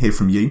to hear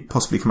from you,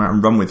 possibly come out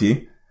and run with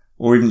you,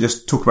 or even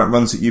just talk about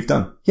runs that you've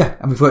done. Yeah,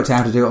 and we've worked out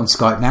how to do it on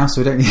Skype now,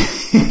 so we don't need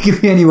to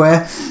give you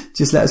anywhere.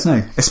 Just let us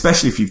know.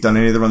 Especially if you've done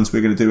any of the runs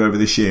we're going to do over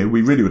this year.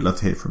 We really would love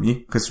to hear from you,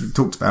 because we've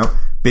talked about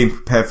being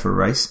prepared for a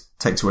race,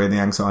 takes away the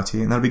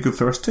anxiety, and that'll be good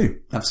for us too.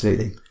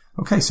 Absolutely.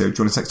 Okay, so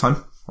join us next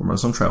time on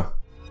Runners on Trail.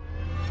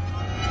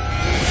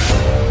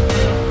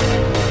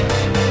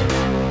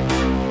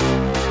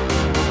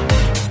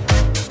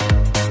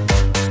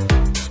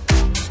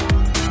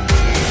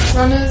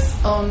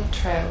 Runners on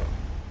Trail.